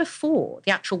even before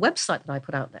the actual website that I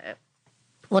put out there,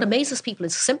 what amazes people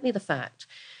is simply the fact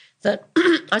that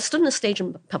I stood on a stage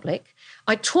in public,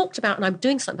 I talked about, and I'm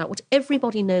doing something about what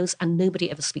everybody knows and nobody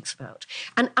ever speaks about.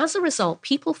 And as a result,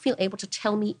 people feel able to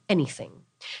tell me anything.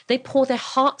 They pour their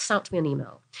hearts out to me on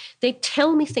email. They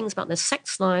tell me things about their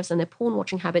sex lives and their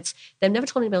porn-watching habits they've never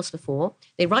told anybody else before.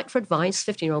 They write for advice.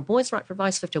 15-year-old boys write for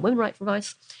advice. 15-year-old women write for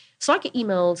advice. So I get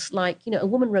emails like, a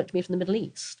woman wrote to me from the Middle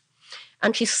East.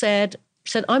 And she said,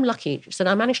 I'm lucky. She said,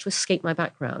 I managed to escape my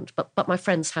background, but my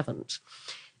friends haven't.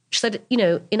 She said,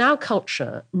 in our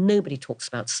culture, nobody talks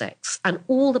about sex. And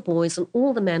all the boys and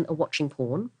all the men are watching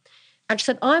porn. And she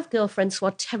said, I have girlfriends who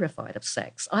are terrified of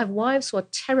sex. I have wives who are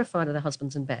terrified of their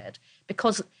husbands in bed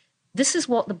because this is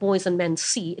what the boys and men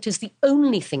see. It is the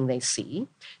only thing they see.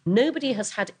 Nobody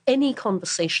has had any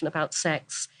conversation about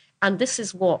sex. And this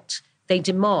is what they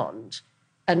demand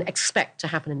and expect to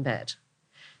happen in bed.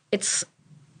 It's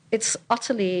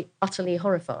utterly, utterly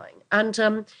horrifying. And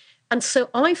so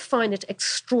I find it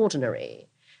extraordinary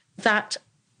that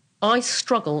I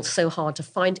struggle so hard to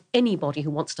find anybody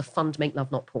who wants to fund Make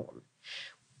Love Not Porn.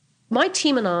 My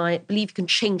team and I believe you can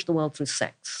change the world through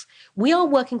sex. We are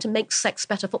working to make sex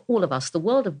better for all of us. The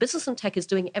world of business and tech is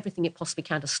doing everything it possibly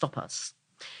can to stop us.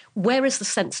 Where is the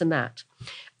sense in that?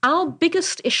 Our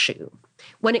biggest issue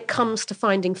when it comes to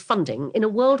finding funding in a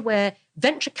world where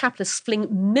venture capitalists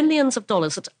fling millions of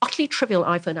dollars at utterly trivial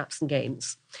iPhone apps and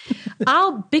games,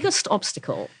 our biggest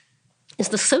obstacle is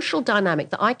the social dynamic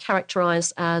that I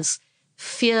characterize as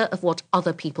fear of what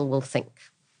other people will think.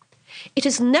 It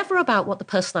is never about what the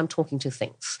person I'm talking to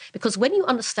thinks, because when you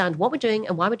understand what we're doing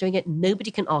and why we're doing it,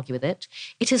 nobody can argue with it.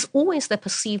 It is always their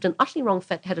perceived and utterly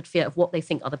wrong-headed fear of what they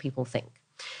think other people think.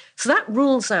 So that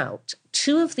rules out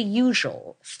two of the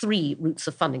usual three routes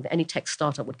of funding that any tech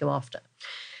startup would go after.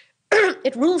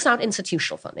 It rules out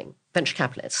institutional funding, venture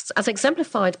capitalists, as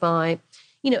exemplified by,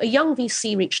 a young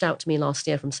VC reached out to me last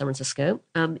year from San Francisco.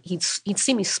 He'd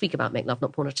seen me speak about Make Love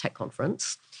Not Porn at a tech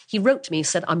conference. He wrote to me, he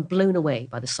said, I'm blown away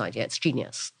by this idea. It's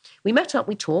genius. We met up,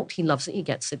 we talked, he loves it, he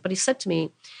gets it. But he said to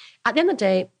me, at the end of the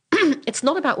day, it's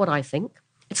not about what I think.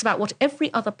 It's about what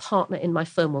every other partner in my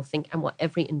firm will think and what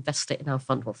every investor in our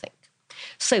fund will think.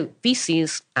 So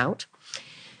VCs out.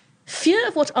 Fear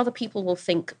of what other people will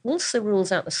think also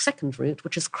rules out the second route,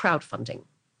 which is crowdfunding.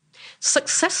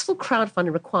 Successful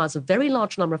crowdfunding requires a very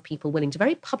large number of people willing to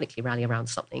very publicly rally around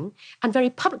something and very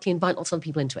publicly invite lots of other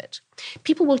people into it.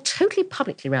 People will totally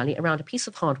publicly rally around a piece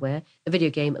of hardware, a video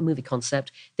game, a movie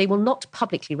concept. They will not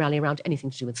publicly rally around anything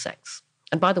to do with sex.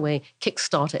 And by the way,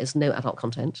 Kickstarter is no adult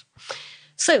content.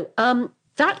 So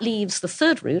that leaves the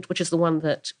third route, which is the one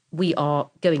that we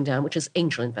are going down, which is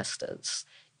angel investors.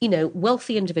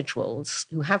 Wealthy individuals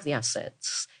who have the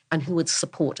assets and who would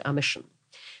support our mission.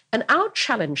 And our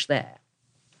challenge there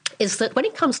is that when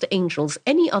it comes to angels,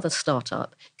 any other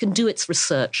startup can do its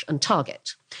research and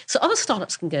target. So other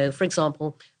startups can go, for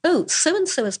example,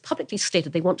 so-and-so has publicly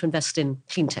stated they want to invest in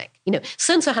clean tech.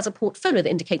 So-and-so has a portfolio that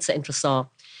indicates their interests are.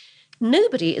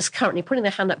 Nobody is currently putting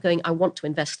their hand up going, I want to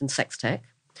invest in sex tech.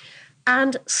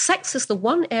 And sex is the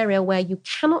one area where you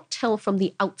cannot tell from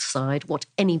the outside what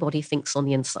anybody thinks on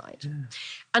the inside. Yeah.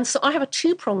 And so I have a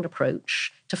two-pronged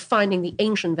approach to finding the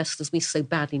angel investors we so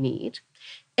badly need.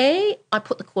 I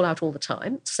put the call out all the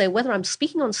time. So whether I'm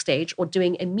speaking on stage or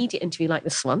doing a media interview like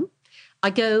this one, I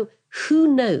go, who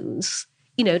knows,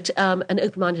 an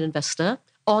open-minded investor?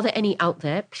 Are there any out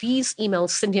there? Please email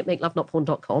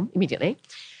Cindy@makelovenotporn.com immediately.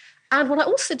 And what I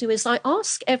also do is I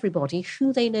ask everybody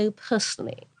who they know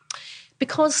personally.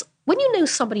 Because when you know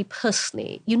somebody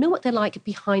personally, you know what they're like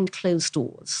behind closed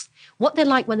doors, what they're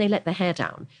like when they let their hair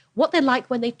down, what they're like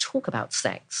when they talk about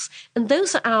sex. And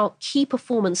those are our key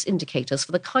performance indicators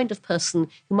for the kind of person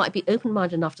who might be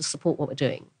open-minded enough to support what we're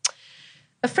doing.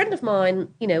 A friend of mine,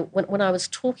 when I was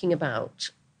talking about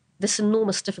this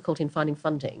enormous difficulty in finding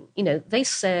funding, they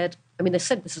said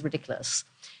this is ridiculous.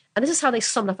 And this is how they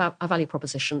summed up our value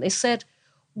proposition. They said,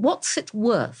 what's it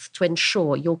worth to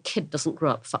ensure your kid doesn't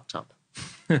grow up fucked up?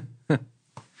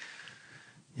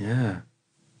 Yeah.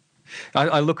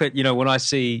 I look at,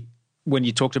 when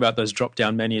you talked about those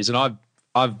drop-down menus, and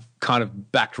I've kind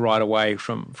of backed right away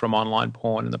from online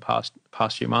porn in the past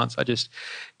few months.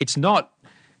 It's not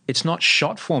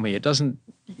shot for me. It doesn't,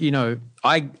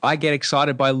 I get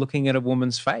excited by looking at a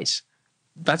woman's face.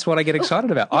 That's what I get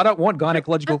excited about. I don't want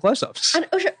gynecological close-ups. And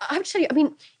I would tell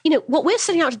you, what we're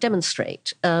setting out to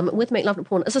demonstrate with Make Love Not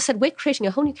Porn, as I said, we're creating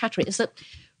a whole new category, is that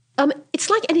it's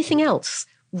like anything else.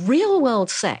 Real-world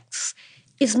sex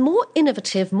is more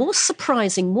innovative, more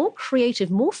surprising, more creative,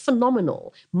 more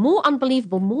phenomenal, more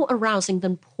unbelievable, more arousing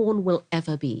than porn will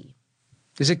ever be.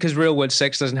 Is it because real-world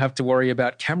sex doesn't have to worry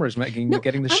about cameras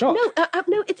getting the shot?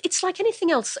 No, it's like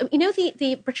anything else.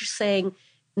 The British saying,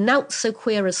 "Nought so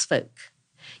queer as folk."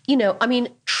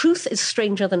 Truth is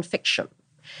stranger than fiction.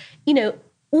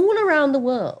 All around the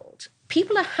world,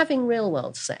 people are having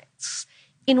real-world sex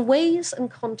in ways and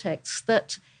contexts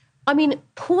that,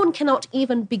 porn cannot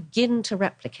even begin to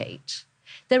replicate.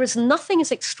 There is nothing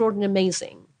as extraordinary and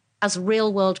amazing as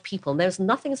real-world people. There's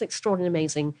nothing as extraordinary and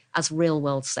amazing as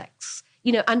real-world sex.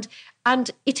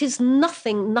 And it is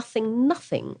nothing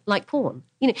like porn.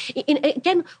 In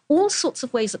again, all sorts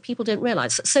of ways that people don't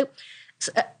realize. So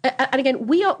and again,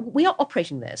 we are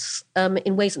operating this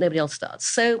in ways that nobody else does.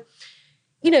 So,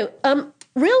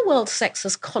 real-world sex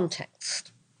has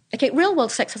context. Okay,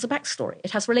 real-world sex has a backstory.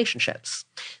 It has relationships.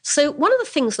 So one of the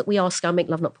things that we ask our Make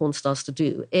Love Not Porn stars to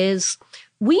do is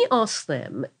we ask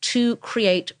them to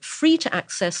create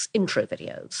free-to-access intro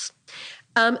videos.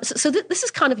 So this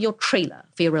is kind of your trailer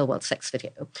for your real-world sex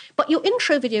video. But your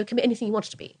intro video can be anything you want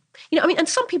it to be. And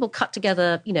some people cut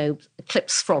together,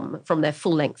 clips from their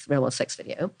full-length real-world sex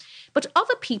video. But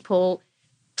other people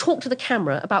talk to the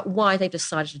camera about why they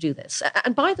decided to do this.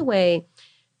 And by the way,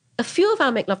 a few of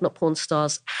our Make Love Not Porn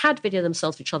stars had videoed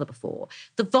themselves with each other before.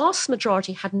 The vast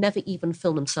majority had never even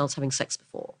filmed themselves having sex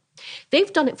before.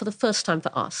 They've done it for the first time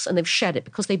for us, and they've shared it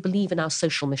because they believe in our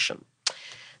social mission.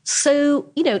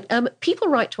 So, people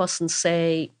write to us and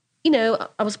say,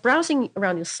 I was browsing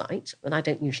around your site, and I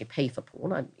don't usually pay for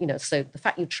porn. So the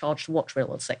fact you charge to watch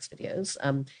real-world sex videos,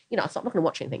 I thought I'm not going to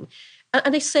watch anything.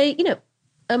 And they say,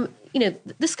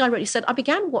 this guy wrote, he said, I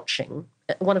began watching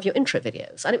one of your intro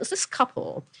videos, and it was this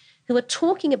couple who were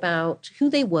talking about who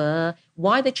they were,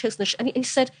 why they chose the and he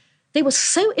said, they were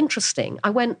so interesting. I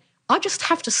went, I just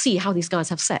have to see how these guys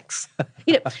have sex.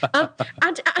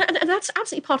 And that's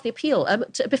absolutely part of the appeal.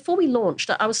 Before we launched,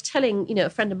 I was telling, a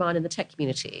friend of mine in the tech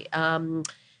community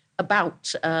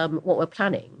about what we're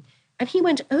planning. And he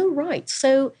went, oh, right.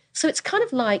 So it's kind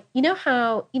of like,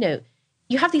 how,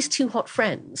 you have these two hot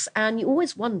friends and you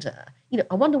always wonder,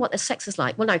 I wonder what their sex is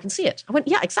like. Well, now you can see it. I went,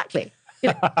 yeah, exactly.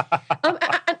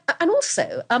 And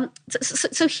also,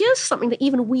 so here's something that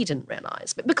even we didn't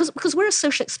realize, but because we're a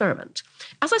social experiment.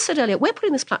 As I said earlier, we're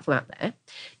putting this platform out there.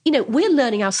 We're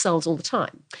learning ourselves all the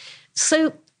time.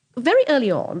 So very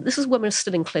early on, this is when we're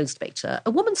still in closed beta,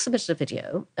 a woman submitted a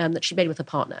video that she made with her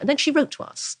partner, and then she wrote to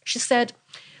us. She said,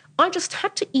 I just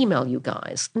had to email you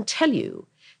guys and tell you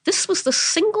this was the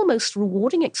single most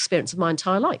rewarding experience of my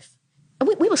entire life. And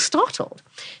we were startled.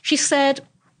 She said,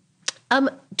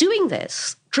 doing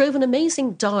this drove an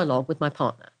amazing dialogue with my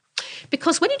partner.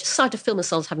 Because when you decide to film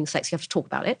yourselves having sex, you have to talk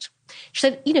about it. She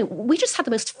said, we just had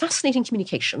the most fascinating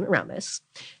communication around this.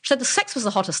 She said the sex was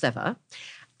the hottest ever.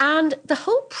 And the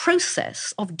whole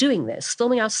process of doing this,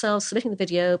 filming ourselves, submitting the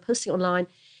video, posting it online,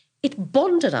 it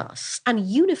bonded us and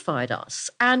unified us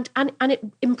and it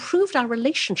improved our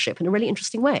relationship in a really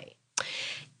interesting way.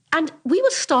 And we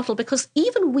were startled because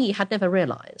even we had never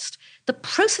realized the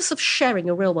process of sharing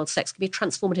a real-world sex can be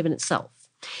transformative in itself.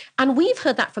 And we've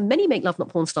heard that from many Make Love Not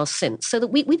Porn stars since, so that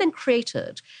we then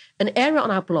created an area on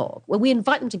our blog where we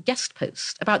invite them to guest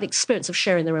post about the experience of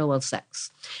sharing their real-world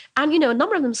sex. And, a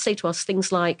number of them say to us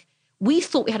things like, we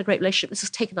thought we had a great relationship. This has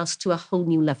taken us to a whole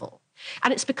new level.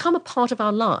 And it's become a part of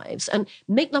our lives. And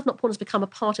Make Love Not Porn has become a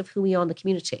part of who we are in the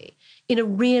community in a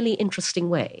really interesting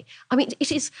way. I mean,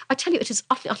 it is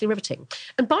utterly riveting.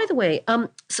 And by the way,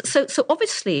 so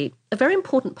obviously a very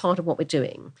important part of what we're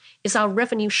doing is our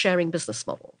revenue sharing business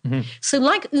model. Mm-hmm. So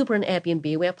like Uber and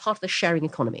Airbnb, we are part of the sharing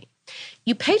economy.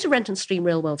 You pay to rent and stream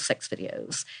real-world sex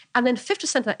videos, and then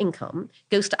 50% of that income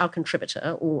goes to our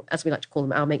contributor, or as we like to call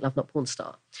them, our Make Love Not Porn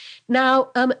star.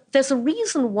 Now, there's a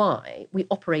reason why we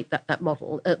operate that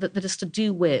model that is to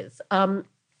do with and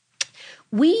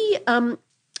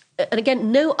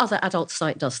again, no other adult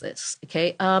site does this,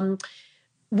 okay?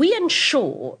 We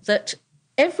ensure that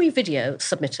every video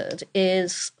submitted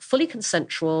is fully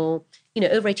consensual,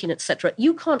 over 18, etc.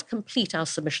 You can't complete our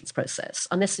submissions process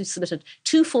unless you've submitted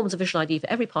 2 forms of visual ID for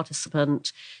every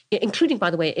participant, including, by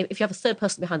the way, if you have a third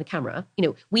person behind the camera,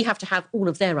 we have to have all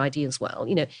of their ID as well.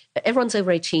 Everyone's over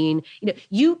 18.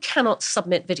 You cannot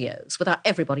submit videos without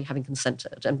everybody having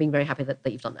consented and being very happy that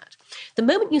you've done that. The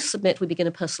moment you submit, we begin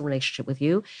a personal relationship with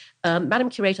you. Madam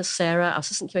Curator Sarah, our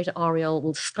Assistant Curator Ariel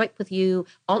will Skype with you,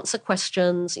 answer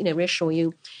questions, reassure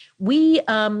you. We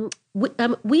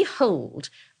hold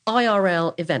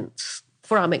IRL events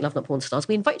for our Make Love Not Porn stars.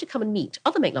 We invite you to come and meet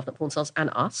other Make Love Not Porn stars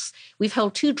and us. We've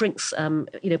held 2 drinks,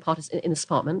 parties in this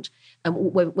apartment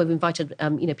where we've invited,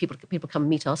 people to come and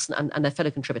meet us and their fellow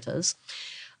contributors.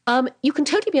 You can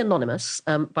totally be anonymous,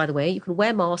 by the way. You can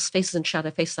wear masks, faces in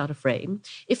shadow, faces out of frame.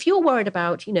 If you're worried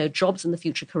about, jobs in the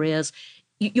future, careers,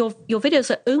 your videos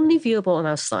are only viewable on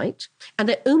our site, and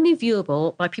they're only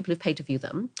viewable by people who've paid to view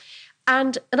them.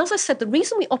 And as I said, the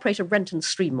reason we operate a rent and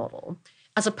stream model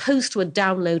as opposed to a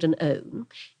download and own,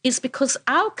 is because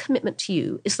our commitment to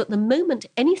you is that the moment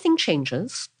anything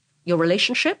changes, your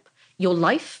relationship, your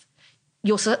life,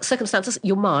 your circumstances,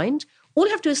 your mind, all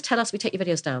you have to do is tell us, we take your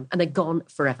videos down, and they're gone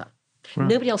forever. Right.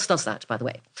 Nobody else does that, by the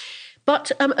way.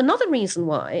 But another reason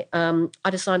why I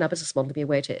designed our business model to be the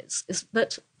way it is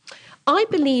that I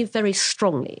believe very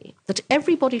strongly that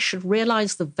everybody should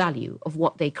realize the value of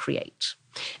what they create.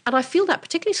 And I feel that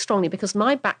particularly strongly because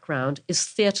my background is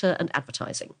theatre and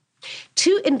advertising.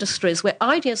 2 industries where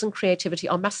ideas and creativity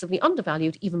are massively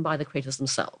undervalued even by the creators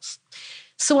themselves.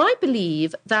 So I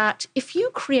believe that if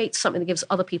you create something that gives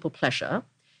other people pleasure,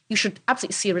 you should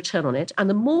absolutely see a return on it. And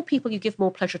the more people you give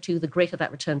more pleasure to, the greater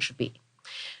that return should be.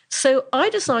 So I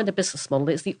designed a business model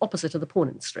that is the opposite of the porn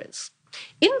industries.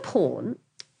 In porn,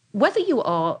 whether you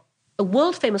are a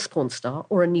world-famous porn star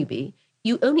or a newbie,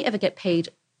 you only ever get paid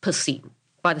per scene,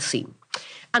 by the scene.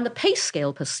 And the pay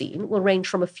scale per scene will range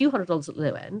from a few $100s at the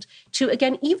low end to,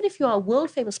 again, even if you are a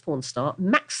world-famous porn star,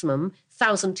 maximum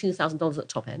 $1,000, $2,000 at the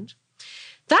top end.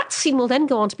 That scene will then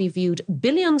go on to be viewed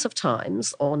billions of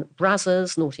times on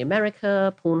Brazzers, Naughty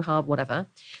America, Pornhub, whatever.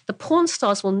 The porn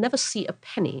stars will never see a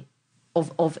penny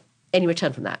of any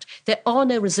return from that. There are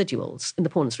no residuals in the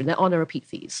porn industry. There are no repeat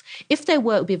fees. If there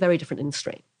were, it would be a very different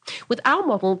industry. With our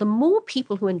model, the more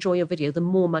people who enjoy your video, the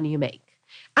more money you make.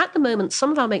 At the moment,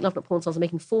 some of our Make Love Not Porn stars are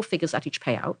making 4 figures at each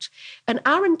payout. And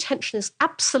our intention is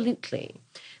absolutely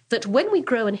that when we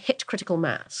grow and hit critical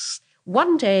mass,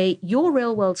 one day your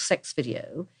real-world sex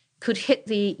video could hit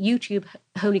the YouTube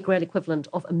Holy Grail equivalent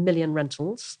of 1 million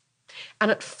rentals.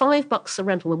 And at $5 a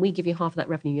rental, when we give you half of that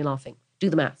revenue, you're laughing. Do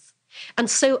the math. And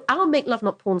so our Make Love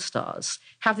Not Porn stars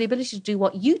have the ability to do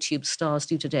what YouTube stars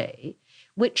do today,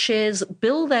 which is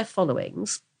build their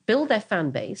followings, build their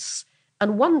fan base,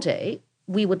 and one day,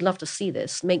 we would love to see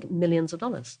this, make millions of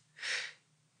dollars.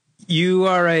 You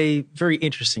are a very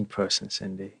interesting person,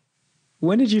 Cindy.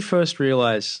 When did you first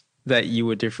realize that you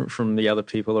were different from the other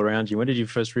people around you? When did you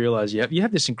first realize you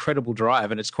have this incredible drive,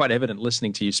 and it's quite evident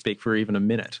listening to you speak for even a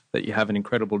minute that you have an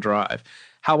incredible drive.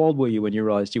 How old were you when you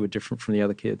realized you were different from the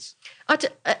other kids? I've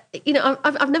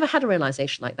never had a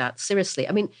realization like that, seriously.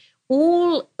 I mean,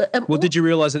 did you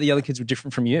realize that the other kids were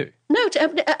different from you? No,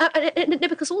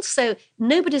 because also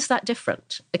nobody's that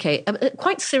different. Okay,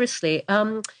 quite seriously,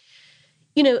 what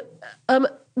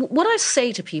I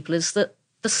say to people is that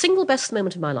the single best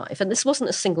moment of my life, and this wasn't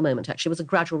a single moment actually, it was a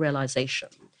gradual realization,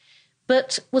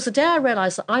 but was the day I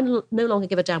realized that I no longer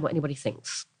give a damn what anybody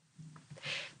thinks.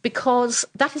 Because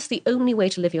that is the only way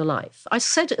to live your life. I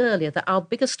said earlier that our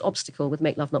biggest obstacle with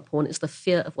Make Love Not Porn is the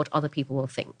fear of what other people will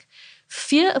think.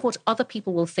 Fear of what other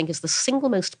people will think is the single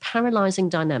most paralyzing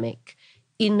dynamic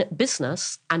in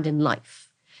business and in life.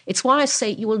 It's why I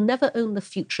say you will never own the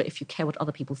future if you care what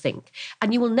other people think.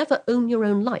 And you will never own your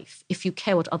own life if you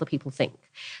care what other people think.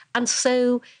 And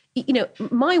so,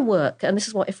 my work, and this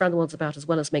is what If Around the World's about, as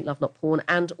well as Make Love Not Porn,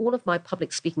 and all of my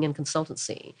public speaking and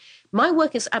consultancy, my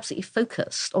work is absolutely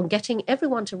focused on getting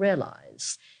everyone to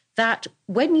realize that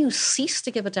when you cease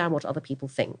to give a damn what other people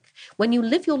think, when you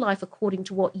live your life according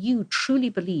to what you truly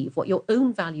believe, what your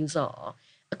own values are,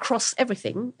 across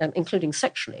everything, including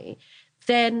sexually,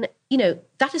 then,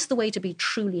 that is the way to be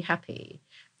truly happy.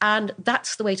 And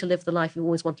that's the way to live the life you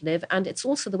always want to live. And it's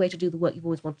also the way to do the work you've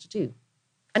always wanted to do.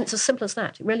 And it's as simple as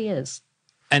that. It really is.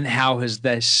 And how has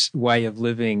this way of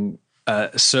living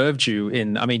served you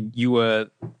you were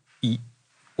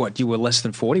less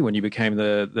than 40 when you became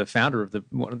the founder of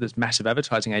one of this massive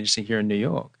advertising agency here in New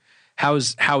York. How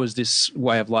has this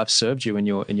way of life served you in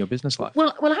your business life?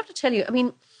 Well, I have to tell you,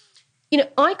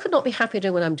 I could not be happier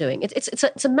doing what I'm doing.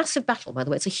 It's a massive battle, by the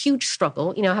way. It's a huge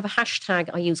struggle. I have a hashtag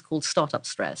I use called Startup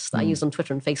Stress that I use on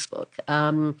Twitter and Facebook.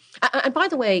 And by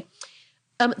the way,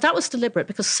 that was deliberate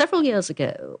because several years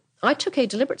ago, I took a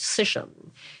deliberate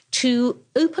decision to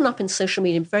open up in social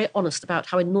media and be very honest about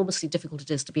how enormously difficult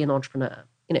it is to be an entrepreneur.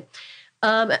 And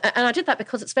I did that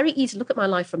because it's very easy to look at my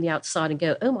life from the outside and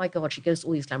go, oh my God, she goes to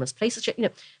all these glamorous places.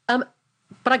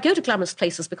 But I go to glamorous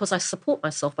places because I support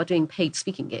myself by doing paid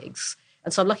speaking gigs.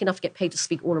 And so I'm lucky enough to get paid to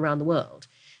speak all around the world.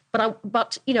 But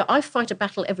I fight a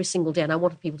battle every single day, and I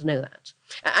wanted people to know that.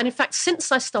 And in fact,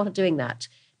 since I started doing that,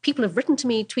 people have written to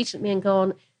me, tweeted at me and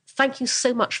gone, thank you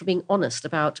so much for being honest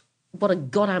about what a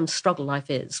goddamn struggle life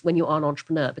is when you are an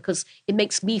entrepreneur, because it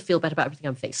makes me feel better about everything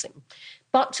I'm facing.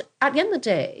 But at the end of the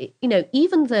day,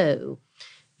 even though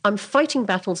I'm fighting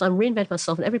battles, I'm reinventing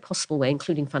myself in every possible way,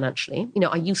 including financially.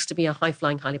 I used to be a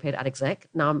high-flying, highly paid ad exec.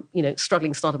 Now I'm,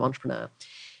 struggling startup entrepreneur.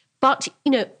 But,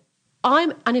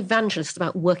 I'm an evangelist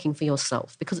about working for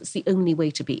yourself because it's the only way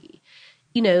to be.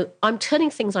 I'm turning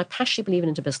things I passionately believe in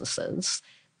into businesses.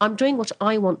 I'm doing what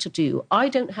I want to do. I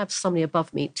don't have somebody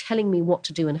above me telling me what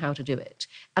to do and how to do it.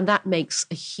 And that makes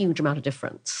a huge amount of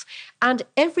difference. And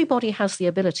everybody has the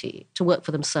ability to work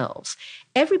for themselves.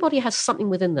 Everybody has something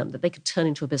within them that they could turn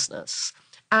into a business.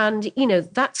 And,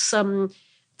 that's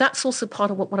also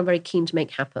part of what I'm very keen to make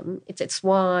happen. It's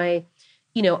why,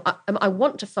 I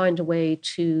want to find a way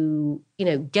to,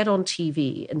 get on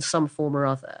TV in some form or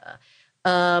other.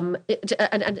 One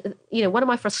of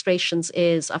my frustrations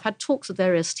is I've had talks with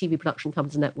various TV production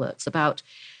companies and networks about,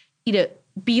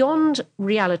 beyond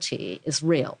reality is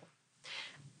real.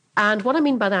 And what I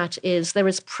mean by that is there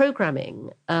is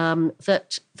programming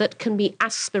that can be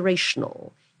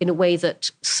aspirational in a way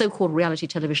that so-called reality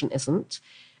television isn't,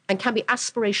 and can be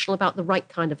aspirational about the right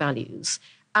kind of values.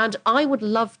 And I would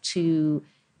love to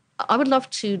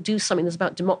do something that's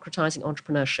about democratizing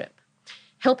entrepreneurship,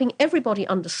 helping everybody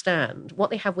understand what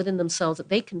they have within themselves that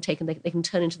they can take and they can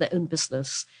turn into their own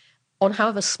business on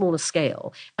however small a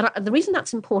scale. And the reason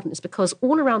that's important is because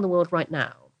all around the world right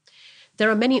now, there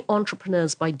are many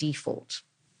entrepreneurs by default.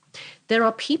 There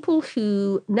are people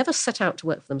who never set out to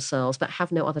work for themselves but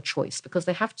have no other choice because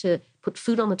they have to put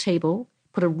food on the table,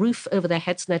 put a roof over their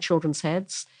heads and their children's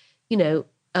heads. They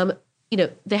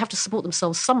have to support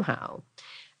themselves somehow.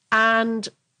 And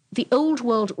the old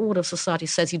world order of society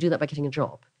says you do that by getting a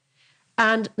job.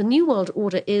 And the New World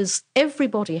Order is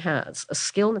everybody has a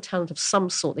skill and a talent of some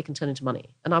sort they can turn into money.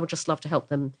 And I would just love to help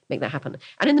them make that happen.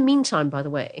 And in the meantime, by the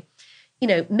way,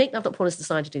 Make Love Not Porn has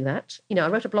decided to do that. I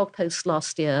wrote a blog post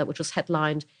last year, which was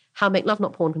headlined, How Make Love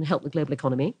Not Porn Can Help the Global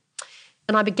Economy.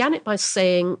 And I began it by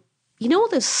saying, all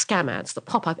those scam ads that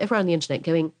pop up everywhere on the internet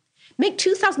going, make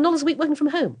 $2,000 a week working from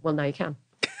home. Well, now you can.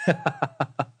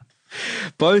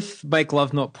 Both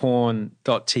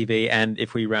MakeLoveNotPorn.tv and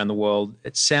If We Ran the World,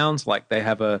 it sounds like they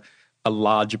have a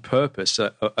larger purpose,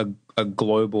 a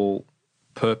global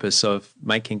purpose of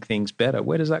making things better.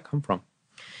 Where does that come from?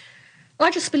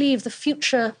 I just believe the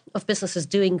future of business is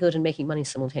doing good and making money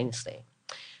simultaneously.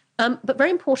 But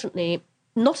very importantly,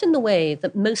 not in the way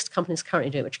that most companies currently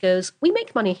do, which goes, we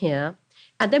make money here,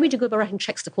 and then we do good by writing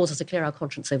checks to causes to clear our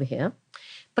conscience over here.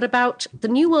 But about the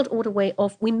New World Order way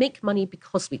of we make money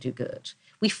because we do good.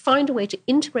 We find a way to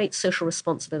integrate social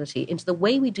responsibility into the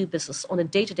way we do business on a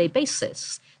day-to-day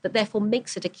basis that therefore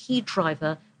makes it a key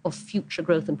driver of future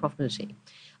growth and profitability.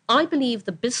 I believe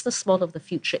the business model of the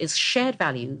future is shared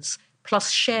values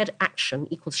plus shared action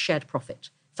equals shared profit,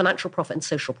 financial profit and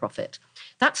social profit.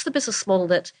 That's the business model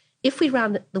that, if we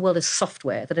ran the world as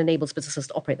software that enables businesses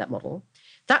to operate that model,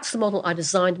 that's the model I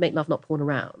designed Make Love Not Porn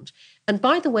around. And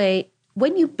by the way,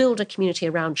 when you build a community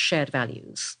around shared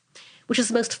values, which is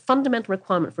the most fundamental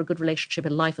requirement for a good relationship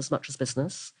in life as much as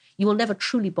business, you will never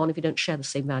truly bond if you don't share the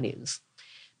same values.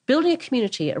 Building a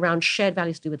community around shared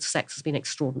values to do with sex has been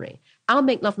extraordinary. Our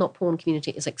Make Love Not Porn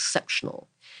community is exceptional.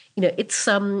 It's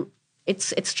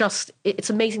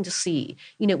amazing to see.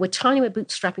 We're tiny, we're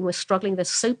bootstrapping, we're struggling. They're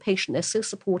so patient, they're so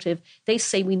supportive. They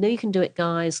say, we know you can do it,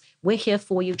 guys. We're here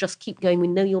for you. Just keep going. We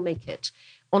know you'll make it.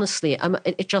 Honestly,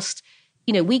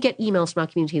 we get emails from our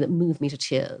community that move me to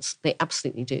tears. They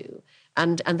absolutely do.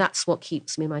 And that's what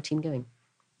keeps me and my team going.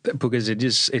 Because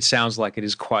it sounds like it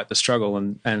is quite the struggle.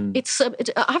 And I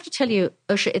have to tell you,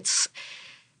 Osher, it's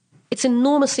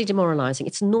enormously demoralizing.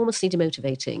 It's enormously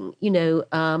demotivating.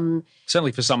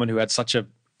 Certainly for someone who had such a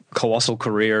colossal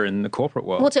career in the corporate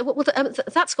world.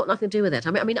 That's got nothing to do with it.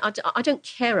 I don't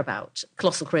care about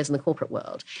colossal careers in the corporate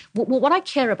world. What I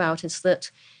care about is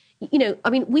that,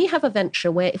 we have a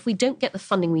venture where if we don't get the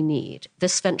funding we need,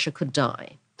 this venture could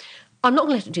die. I'm not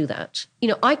going to let it do that.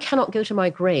 I cannot go to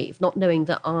my grave not knowing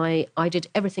that I did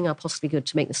everything I possibly could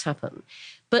to make this happen.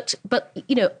 But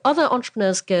other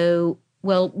entrepreneurs go,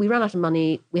 well, we ran out of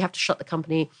money, we have to shut the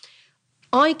company.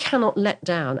 I cannot let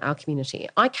down our community.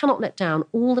 I cannot let down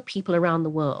all the people around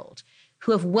the world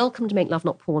who have welcomed Make Love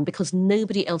Not Porn because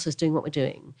nobody else is doing what we're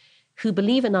doing, who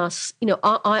believe in us.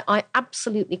 I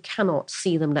absolutely cannot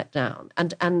see them let down.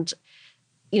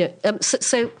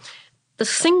 So the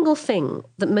single thing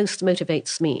that most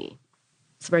motivates me,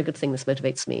 it's a very good thing this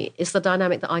motivates me, is the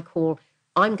dynamic that I call,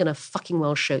 I'm going to fucking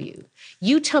well show you.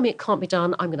 You tell me it can't be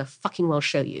done, I'm going to fucking well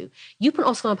show you. You put an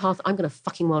obstacle on my path, I'm going to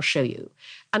fucking well show you.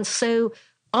 And so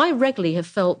I regularly have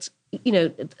felt,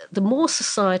 the more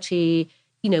society,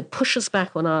 pushes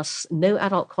back on us, no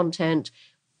adult content,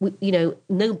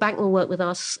 no bank will work with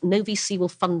us, no VC will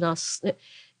fund us.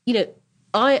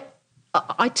 I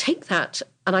take that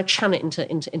and I channel it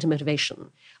into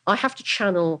motivation. I have to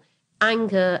channel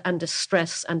anger and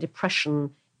distress and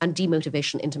depression and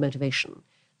demotivation into motivation.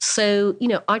 So,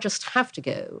 I just have to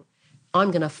go,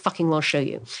 I'm going to fucking well show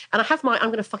you. And I have my I'm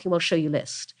going to fucking well show you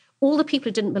list. All the people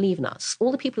who didn't believe in us,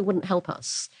 all the people who wouldn't help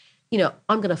us, I'm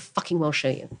going to fucking well show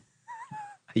you.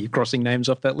 Are you crossing names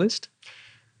off that list?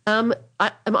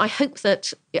 I hope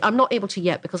that I'm not able to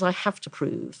yet because I have to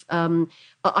prove. I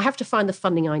have to find the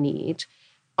funding I need.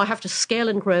 I have to scale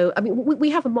and grow.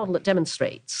 We have a model that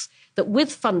demonstrates that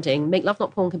with funding, Make Love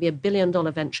Not Porn can be $1 billion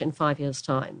venture in 5 years'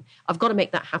 time. I've got to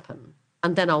make that happen,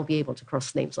 and then I'll be able to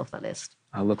cross names off that list.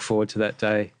 I look forward to that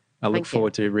day. I look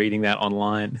forward to reading that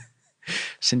online.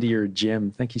 Cindy, you're a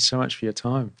gem. Thank you so much for your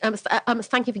time.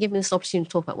 Thank you for giving me this opportunity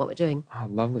to talk about what we're doing. Oh,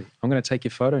 lovely. I'm going to take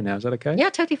your photo now. Is that okay? Yeah,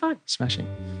 totally fine. Smashing.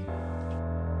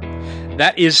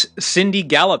 That is Cindy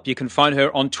Gallop. You can find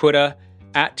her on Twitter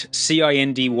at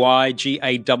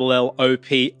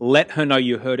CindyGallop. Let her know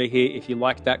you heard her here. If you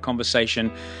liked that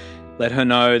conversation, let her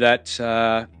know that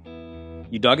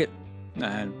you dug it,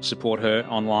 and support her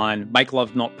online.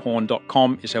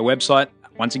 MakeLoveNotPorn.com is her website.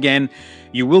 Once again,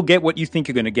 you will get what you think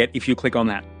you're going to get if you click on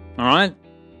that. All right?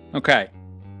 Okay.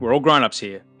 We're all grown-ups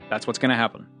here. That's what's going to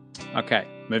happen. Okay,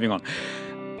 moving on.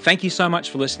 Thank you so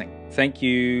much for listening. Thank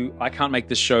you. I can't make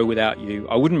this show without you.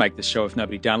 I wouldn't make this show if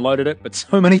nobody downloaded it, but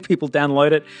so many people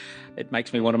download it. It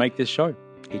makes me want to make this show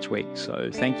each week. So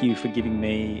thank you for giving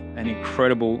me an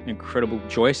incredible, incredible,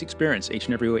 joyous experience each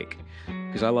and every week,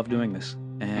 because I love doing this,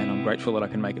 and I'm I'm grateful that I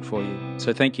can make it for you.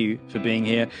 So thank you for being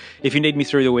here. If you need me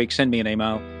through the week, send me an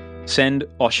email. Send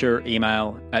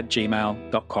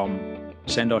osheremail@gmail.com.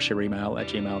 Send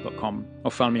osheremail@gmail.com. Or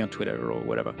find me on Twitter or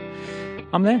whatever.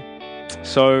 I'm there.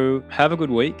 So have a good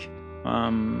week.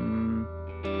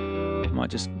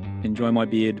 Might just enjoy my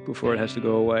beard before it has to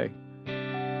go away.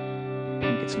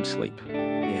 And get some sleep.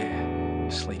 Yeah,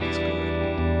 sleep is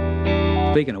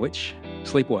good. Speaking of which,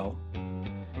 sleep well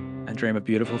and dream of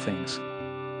beautiful things.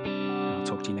 And I'll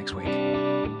talk to you next week.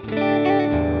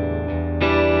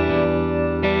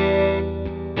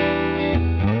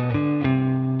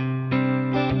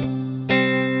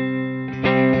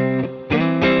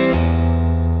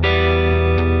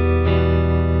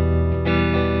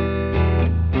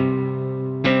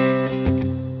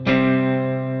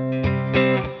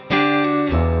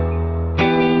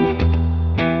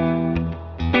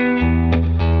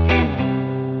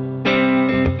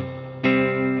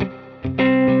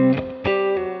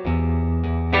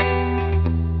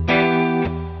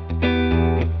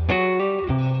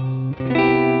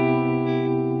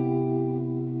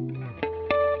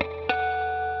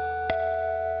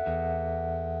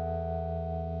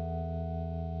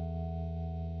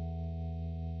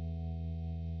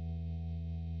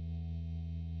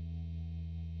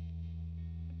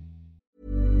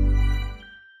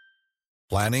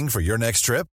 Planning for your next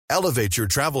trip? Elevate your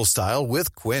travel style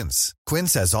with Quince.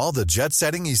 Quince has all the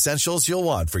jet-setting essentials you'll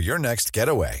want for your next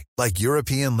getaway, like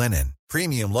European linen,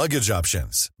 premium luggage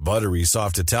options, buttery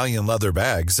soft Italian leather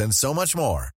bags, and so much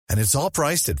more. And it's all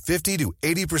priced at 50 to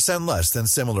 80% less than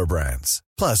similar brands.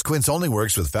 Plus, Quince only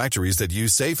works with factories that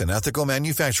use safe and ethical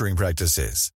manufacturing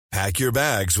practices. Pack your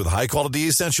bags with high-quality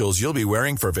essentials you'll be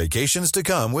wearing for vacations to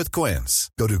come with Quince.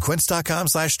 Go to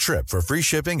quince.com/trip for free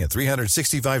shipping and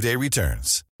 365-day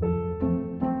returns.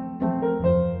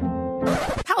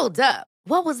 Hold up.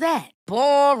 What was that?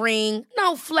 Boring.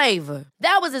 No flavor.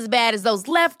 That was as bad as those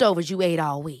leftovers you ate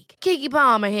all week. Keke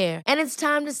Palmer here, and it's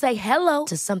time to say hello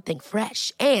to something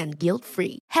fresh and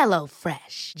guilt-free. Hello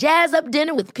Fresh. Jazz up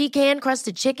dinner with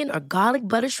pecan-crusted chicken or garlic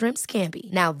butter shrimp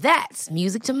scampi. Now that's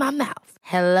music to my mouth.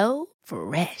 Hello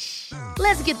Fresh.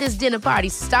 Let's get this dinner party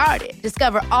started.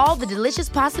 Discover all the delicious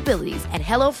possibilities at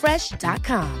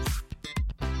hellofresh.com.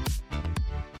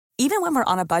 Even when we're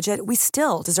on a budget, we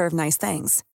still deserve nice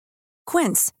things.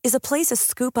 Quince is a place to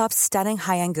scoop up stunning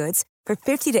high-end goods for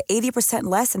 50 to 80%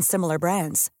 less than similar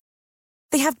brands.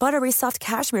 They have buttery soft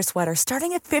cashmere sweaters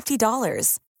starting at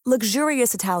 $50,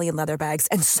 luxurious Italian leather bags,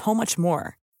 and so much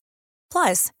more.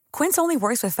 Plus, Quince only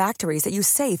works with factories that use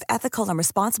safe, ethical, and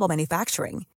responsible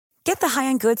manufacturing. Get the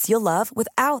high-end goods you'll love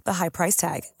without the high price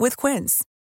tag with Quince.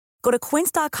 Go to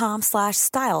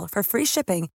quince.com/style for free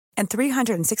shipping and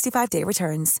 365-day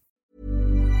returns.